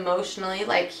abusive emotionally.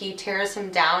 Like he tears him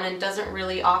down and doesn't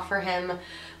really offer him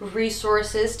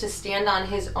resources to stand on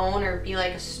his own or be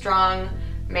like a strong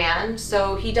man.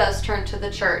 So he does turn to the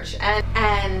church,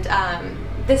 and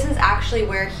this is actually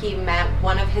where he met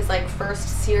one of his like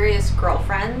first serious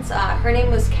girlfriends. Her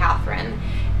name was Catherine,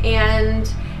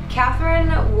 and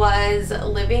Catherine was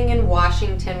living in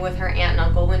Washington with her aunt and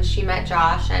uncle when she met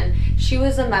Josh, and she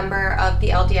was a member of the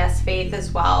LDS faith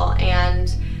as well.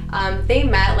 And they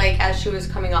met like as she was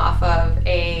coming off of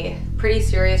a pretty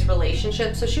serious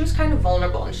relationship, so she was kind of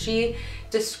vulnerable, and she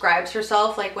describes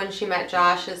herself like when she met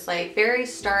Josh as like very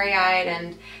starry-eyed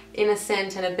and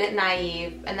innocent and a bit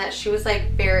naive, and that she was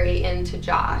like very into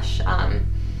Josh.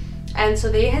 And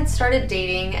so they had started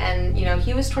dating, and you know,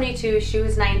 he was 22, she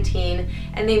was 19,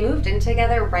 and they moved in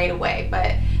together right away.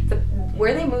 But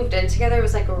where they moved in together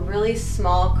was like a really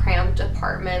small, cramped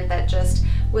apartment that just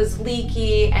was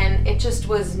leaky, and it just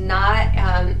was not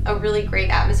a really great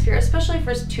atmosphere, especially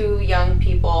for two young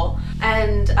people.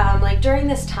 And like during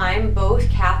this time, both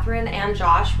Catherine and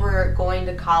Josh were going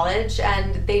to college,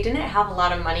 and they didn't have a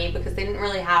lot of money because they didn't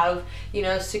really have, you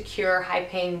know, secure,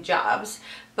 high-paying jobs.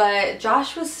 But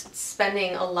Josh was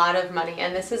spending a lot of money,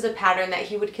 and this is a pattern that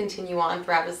he would continue on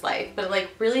throughout his life, but it like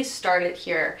really started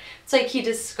here. It's like he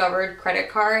discovered credit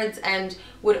cards and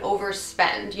would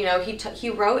overspend. You know, he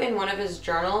wrote in one of his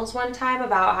journals one time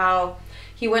about how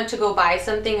he went to go buy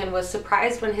something and was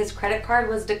surprised when his credit card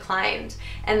was declined,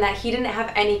 and that he didn't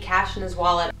have any cash in his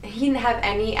wallet. He didn't have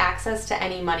any access to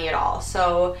any money at all.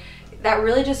 So that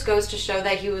really just goes to show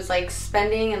that he was like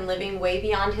spending and living way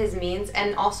beyond his means,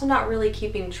 and also not really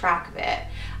keeping track of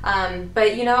it.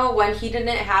 But you know, when he didn't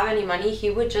have any money, he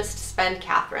would just spend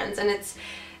Catherine's, and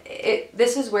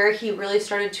this is where he really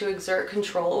started to exert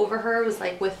control over her, was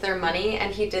like with their money.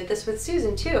 And he did this with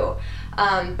Susan too.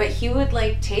 But he would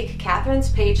like take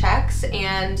Catherine's paychecks,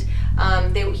 and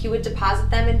he would deposit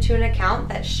them into an account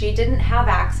that she didn't have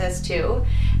access to.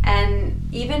 And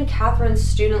even Catherine's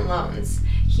student loans,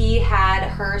 he had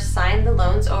her sign the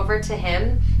loans over to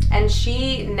him, and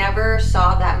she never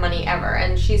saw that money ever,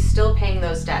 and she's still paying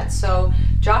those debts. So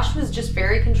Josh was just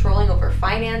very controlling over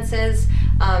finances.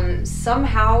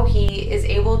 Somehow he is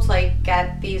able to like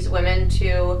get these women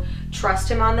to trust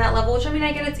him on that level, which, I mean,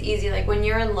 I get it's easy. Like when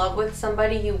you're in love with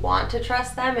somebody, you want to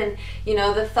trust them, and you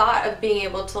know, the thought of being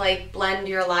able to like blend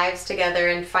your lives together,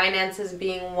 and finances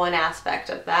being one aspect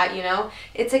of that, you know,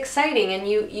 it's exciting, and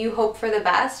you hope for the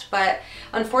best. But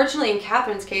unfortunately, in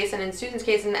Catherine's case and in Susan's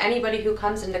case, and anybody who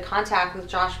comes into contact with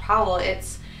Josh Powell,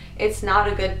 it's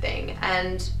not a good thing.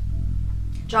 And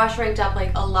Josh ranked up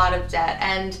like a lot of debt,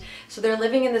 and so they're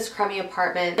living in this crummy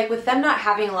apartment. Like with them not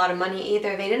having a lot of money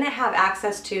either, they didn't have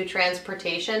access to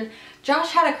transportation.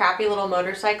 Josh had a crappy little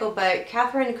motorcycle, but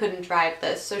Catherine couldn't drive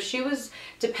this, so she was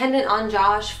dependent on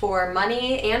Josh for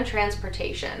money and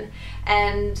transportation.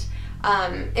 And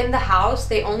in the house,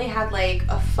 they only had like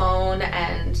a phone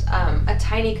and a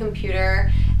tiny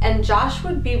computer, and Josh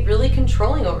would be really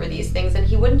controlling over these things, and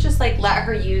he wouldn't just like let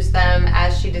her use them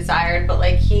as she desired, but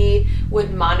like he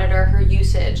would monitor her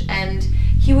usage, and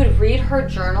he would read her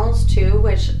journals too,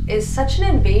 which is such an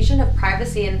invasion of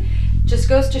privacy, and just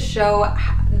goes to show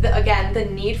again the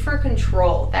need for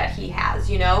control that he has.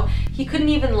 You know, he couldn't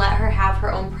even let her have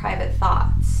her own private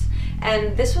thoughts.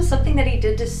 And this was something that he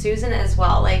did to Susan as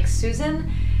well. Like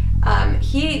Susan,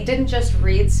 he didn't just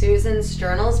read Susan's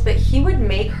journals, but he would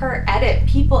make her edit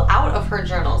people out of her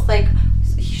journals. Like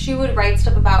she would write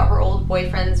stuff about her old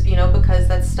boyfriends, you know, because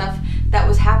that's stuff that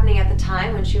was happening at the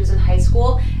time when she was in high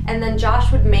school. And then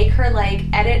Josh would make her like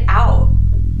edit out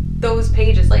those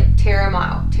pages, like tear them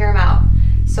out.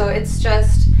 So it's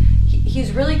just,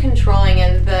 he's really controlling,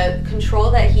 and the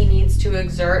control that he needs to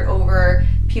exert over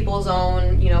people's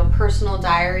own, you know, personal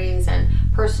diaries and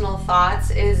personal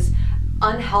thoughts is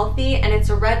unhealthy, and it's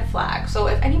a red flag. So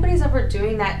if anybody's ever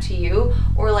doing that to you,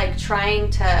 or like trying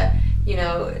to, you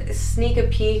know, sneak a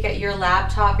peek at your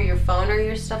laptop or your phone or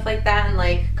your stuff like that, and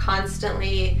like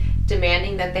constantly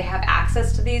demanding that they have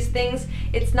access to these things,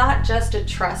 it's not just a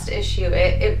trust issue.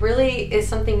 It really is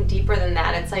something deeper than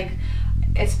that. It's like,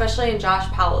 especially in Josh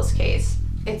Powell's case,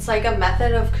 it's like a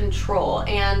method of control,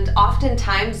 and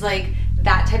oftentimes like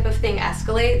that type of thing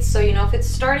escalates. So, you know, if it's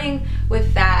starting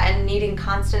with that and needing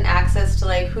constant access to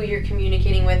like who you're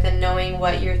communicating with and knowing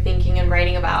what you're thinking and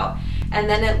writing about, and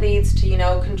then it leads to, you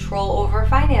know, control over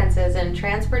finances and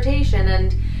transportation.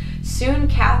 And soon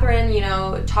Catherine, you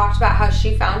know, talked about how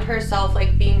she found herself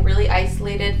like being really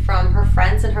isolated from her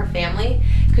friends and her family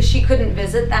because she couldn't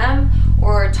visit them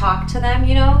or talk to them,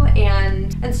 you know,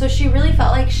 and so she really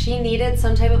felt like she needed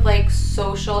some type of like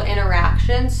social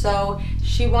interaction. So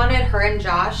she wanted her and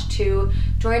Josh to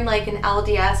join like an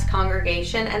LDS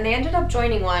congregation, and they ended up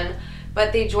joining one,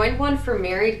 but they joined one for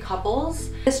married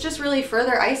couples. This just really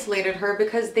further isolated her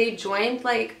because they joined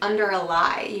like under a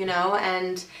lie, you know.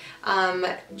 And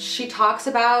she talks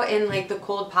about in like the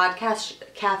Cold podcast,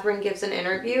 Catherine gives an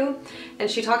interview, and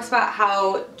she talks about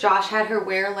how Josh had her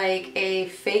wear like a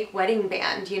fake wedding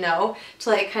band, you know, to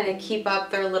like kind of keep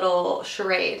up their little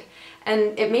charade.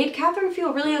 And it made Catherine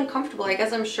feel really uncomfortable. I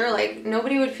guess I'm sure like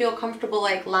nobody would feel comfortable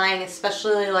like lying,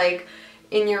 especially like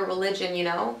in your religion, you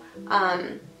know,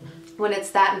 when it's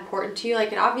that important to you.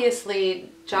 Like, and obviously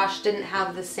Josh didn't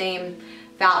have the same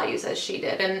values as she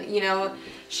did, and you know,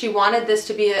 she wanted this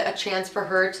to be a chance for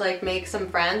her to like make some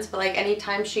friends, but like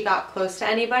anytime she got close to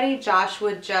anybody, Josh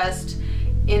would just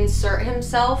insert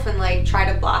himself and like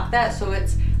try to block that. So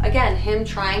it's again him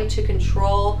trying to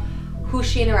control who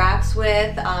she interacts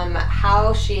with,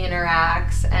 how she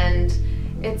interacts, and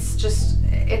it's just,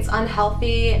 it's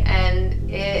unhealthy.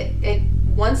 And it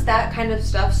once that kind of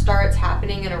stuff starts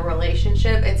happening in a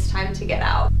relationship, it's time to get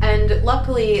out. And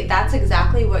luckily, that's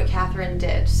exactly what Catherine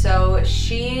did. So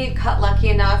she got lucky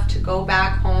enough to go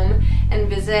back home and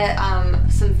visit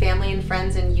some family and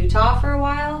friends in Utah for a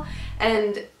while.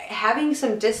 And having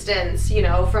some distance, you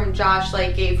know, from Josh,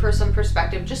 like gave her some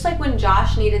perspective. Just like when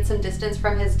Josh needed some distance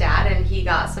from his dad and he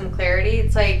got some clarity,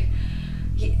 it's like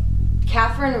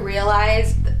Catherine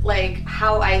realized like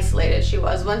how isolated she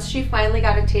was. Once she finally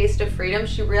got a taste of freedom,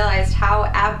 she realized how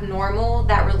abnormal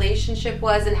that relationship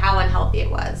was and how unhealthy it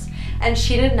was. And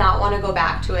she did not want to go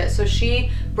back to it. So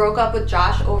she broke up with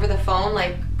Josh over the phone.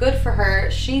 Like, good for her.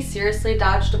 She seriously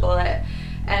dodged a bullet.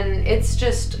 And it's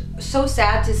just so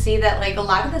sad to see that like a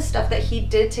lot of the stuff that he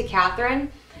did to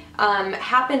Catherine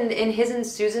happened in his and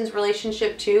Susan's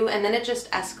relationship too, and then it just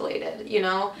escalated, you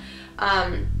know.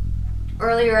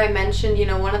 Earlier I mentioned, you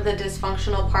know, one of the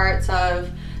dysfunctional parts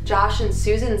of Josh and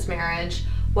Susan's marriage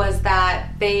was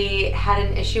that they had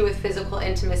an issue with physical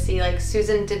intimacy. Like,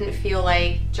 Susan didn't feel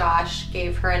like Josh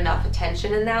gave her enough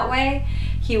attention in that way.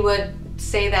 He would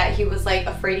say that he was like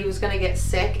afraid he was gonna get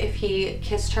sick if he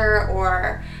kissed her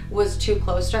or was too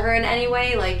close to her in any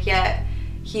way. Like, yet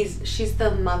she's the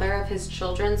mother of his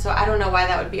children, so I don't know why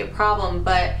that would be a problem.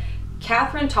 But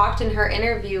Catherine talked in her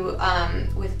interview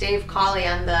with Dave Cawley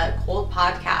on the Cold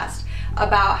podcast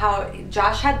about how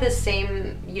Josh had the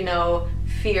same, you know,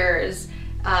 fears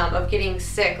of getting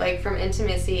sick, like from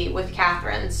intimacy with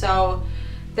Catherine. So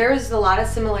there's a lot of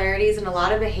similarities and a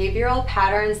lot of behavioral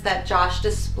patterns that Josh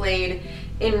displayed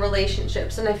in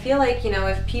relationships. And I feel like, you know,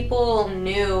 if people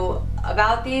knew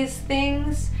about these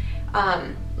things,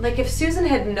 like if Susan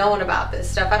had known about this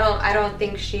stuff, I don't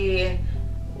think she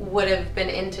would have been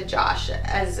into Josh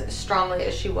as strongly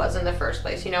as she was in the first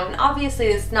place, you know. And obviously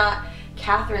it's not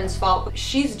Catherine's fault.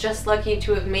 She's just lucky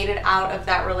to have made it out of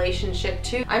that relationship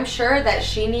too. I'm sure that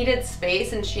she needed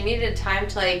space and she needed time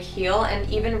to like heal and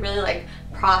even really like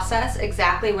process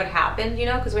exactly what happened, you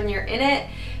know, because when you're in it,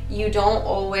 you don't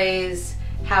always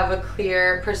have a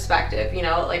clear perspective, you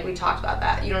know, like we talked about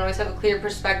that. You don't always have a clear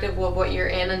perspective of what you're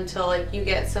in until like you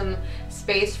get some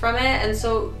space from it. And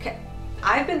so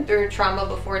I've been through trauma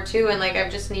before too, and like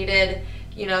I've just needed,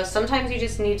 you know, sometimes you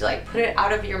just need to like put it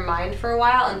out of your mind for a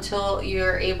while until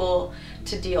you're able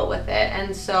to deal with it.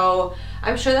 And so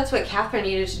I'm sure that's what Catherine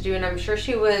needed to do, and I'm sure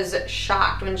she was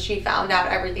shocked when she found out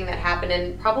everything that happened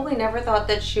and probably never thought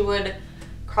that she would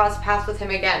cross paths with him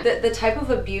again. The type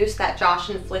of abuse that Josh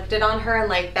inflicted on her and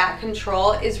like that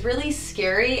control is really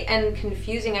scary and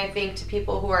confusing, I think, to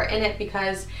people who are in it,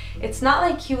 because it's not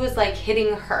like he was like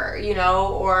hitting her, you know,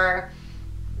 or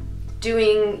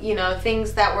doing, you know,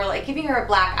 things that were like giving her a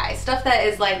black eye, stuff that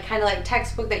is like kind of like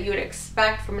textbook that you would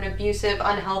expect from an abusive,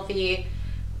 unhealthy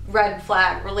red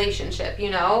flag relationship, you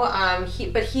know?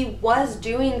 But he was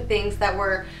doing things that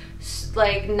were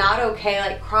like not okay,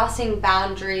 like crossing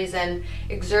boundaries and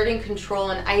exerting control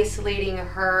and isolating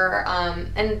her,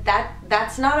 and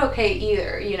that's not okay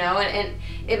either, you know? And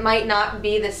it might not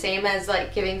be the same as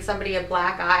like giving somebody a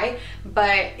black eye,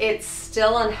 but it's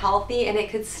still unhealthy, and it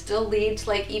could still lead to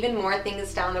like even more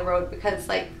things down the road, because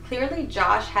like clearly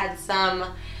Josh had some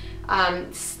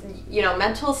you know,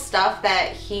 mental stuff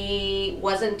that he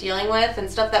wasn't dealing with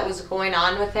and stuff that was going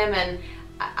on with him. And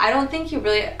I don't think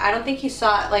he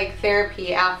sought like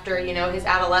therapy after, you know, his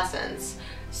adolescence.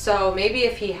 So maybe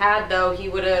if he had, though, he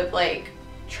would have like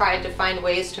tried to find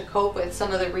ways to cope with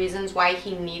some of the reasons why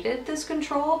he needed this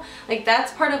control. Like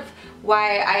that's part of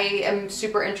why I am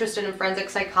super interested in forensic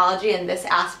psychology and this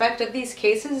aspect of these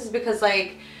cases, is because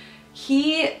like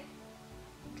he,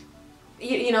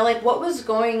 you know, like what was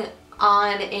going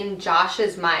on in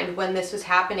Josh's mind when this was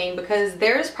happening, because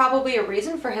there's probably a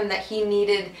reason for him that he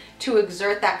needed to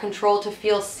exert that control to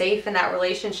feel safe in that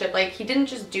relationship. Like he didn't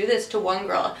just do this to one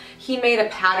girl, he made a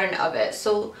pattern of it.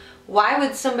 So why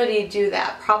would somebody do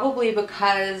that? Probably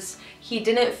because he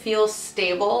didn't feel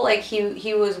stable. Like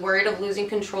he was worried of losing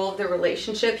control of the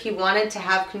relationship. He wanted to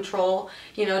have control,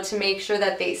 you know, to make sure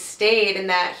that they stayed and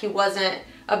that he wasn't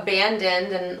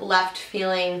abandoned and left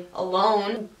feeling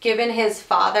alone. Given his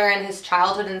father and his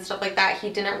childhood and stuff like that, he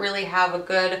didn't really have a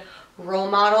good role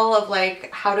model of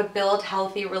like how to build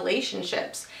healthy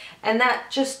relationships. And that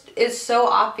just is so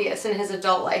obvious in his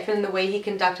adult life and the way he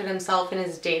conducted himself in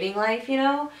his dating life, you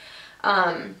know?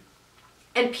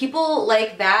 And people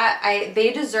like that,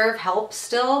 they deserve help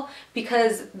still,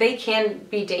 because they can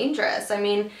be dangerous. I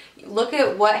mean, look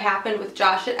at what happened with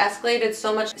Josh. It escalated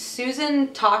so much.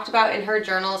 Susan talked about in her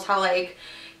journals how like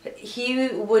he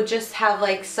would just have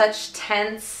like such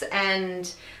tense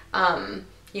and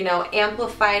you know,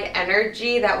 amplified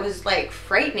energy that was like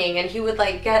frightening, and he would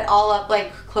like get all up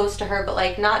like close to her but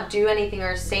like not do anything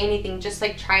or say anything, just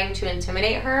like trying to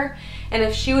intimidate her. And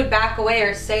if she would back away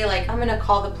or say like, I'm gonna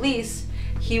call the police,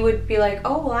 he would be like,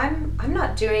 oh well, I'm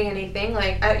not doing anything,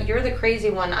 like you're the crazy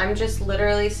one, I'm just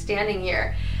literally standing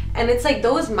here. And it's like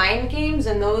those mind games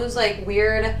and those like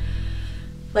weird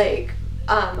like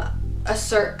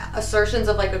assertions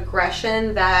of like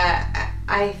aggression that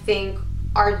I think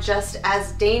are just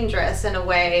as dangerous in a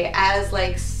way as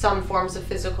like some forms of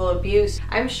physical abuse.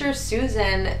 I'm sure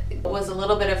Susan was a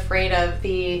little bit afraid of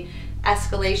the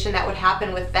escalation that would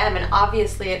happen with them, and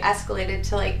obviously it escalated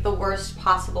to like the worst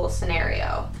possible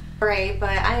scenario. Alright,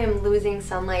 but I am losing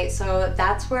sunlight, so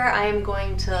that's where I am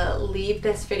going to leave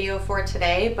this video for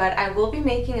today, but I will be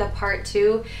making a part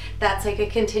 2 that's like a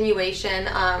continuation,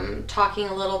 talking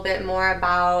a little bit more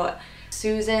about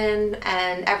Susan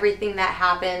and everything that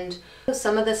happened.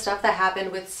 Some of the stuff that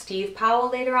happened with Steve Powell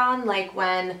later on, like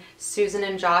when Susan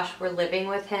and Josh were living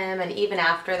with him and even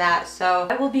after that. So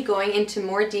I will be going into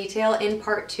more detail in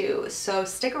part 2, so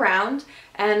stick around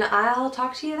and I'll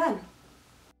talk to you then.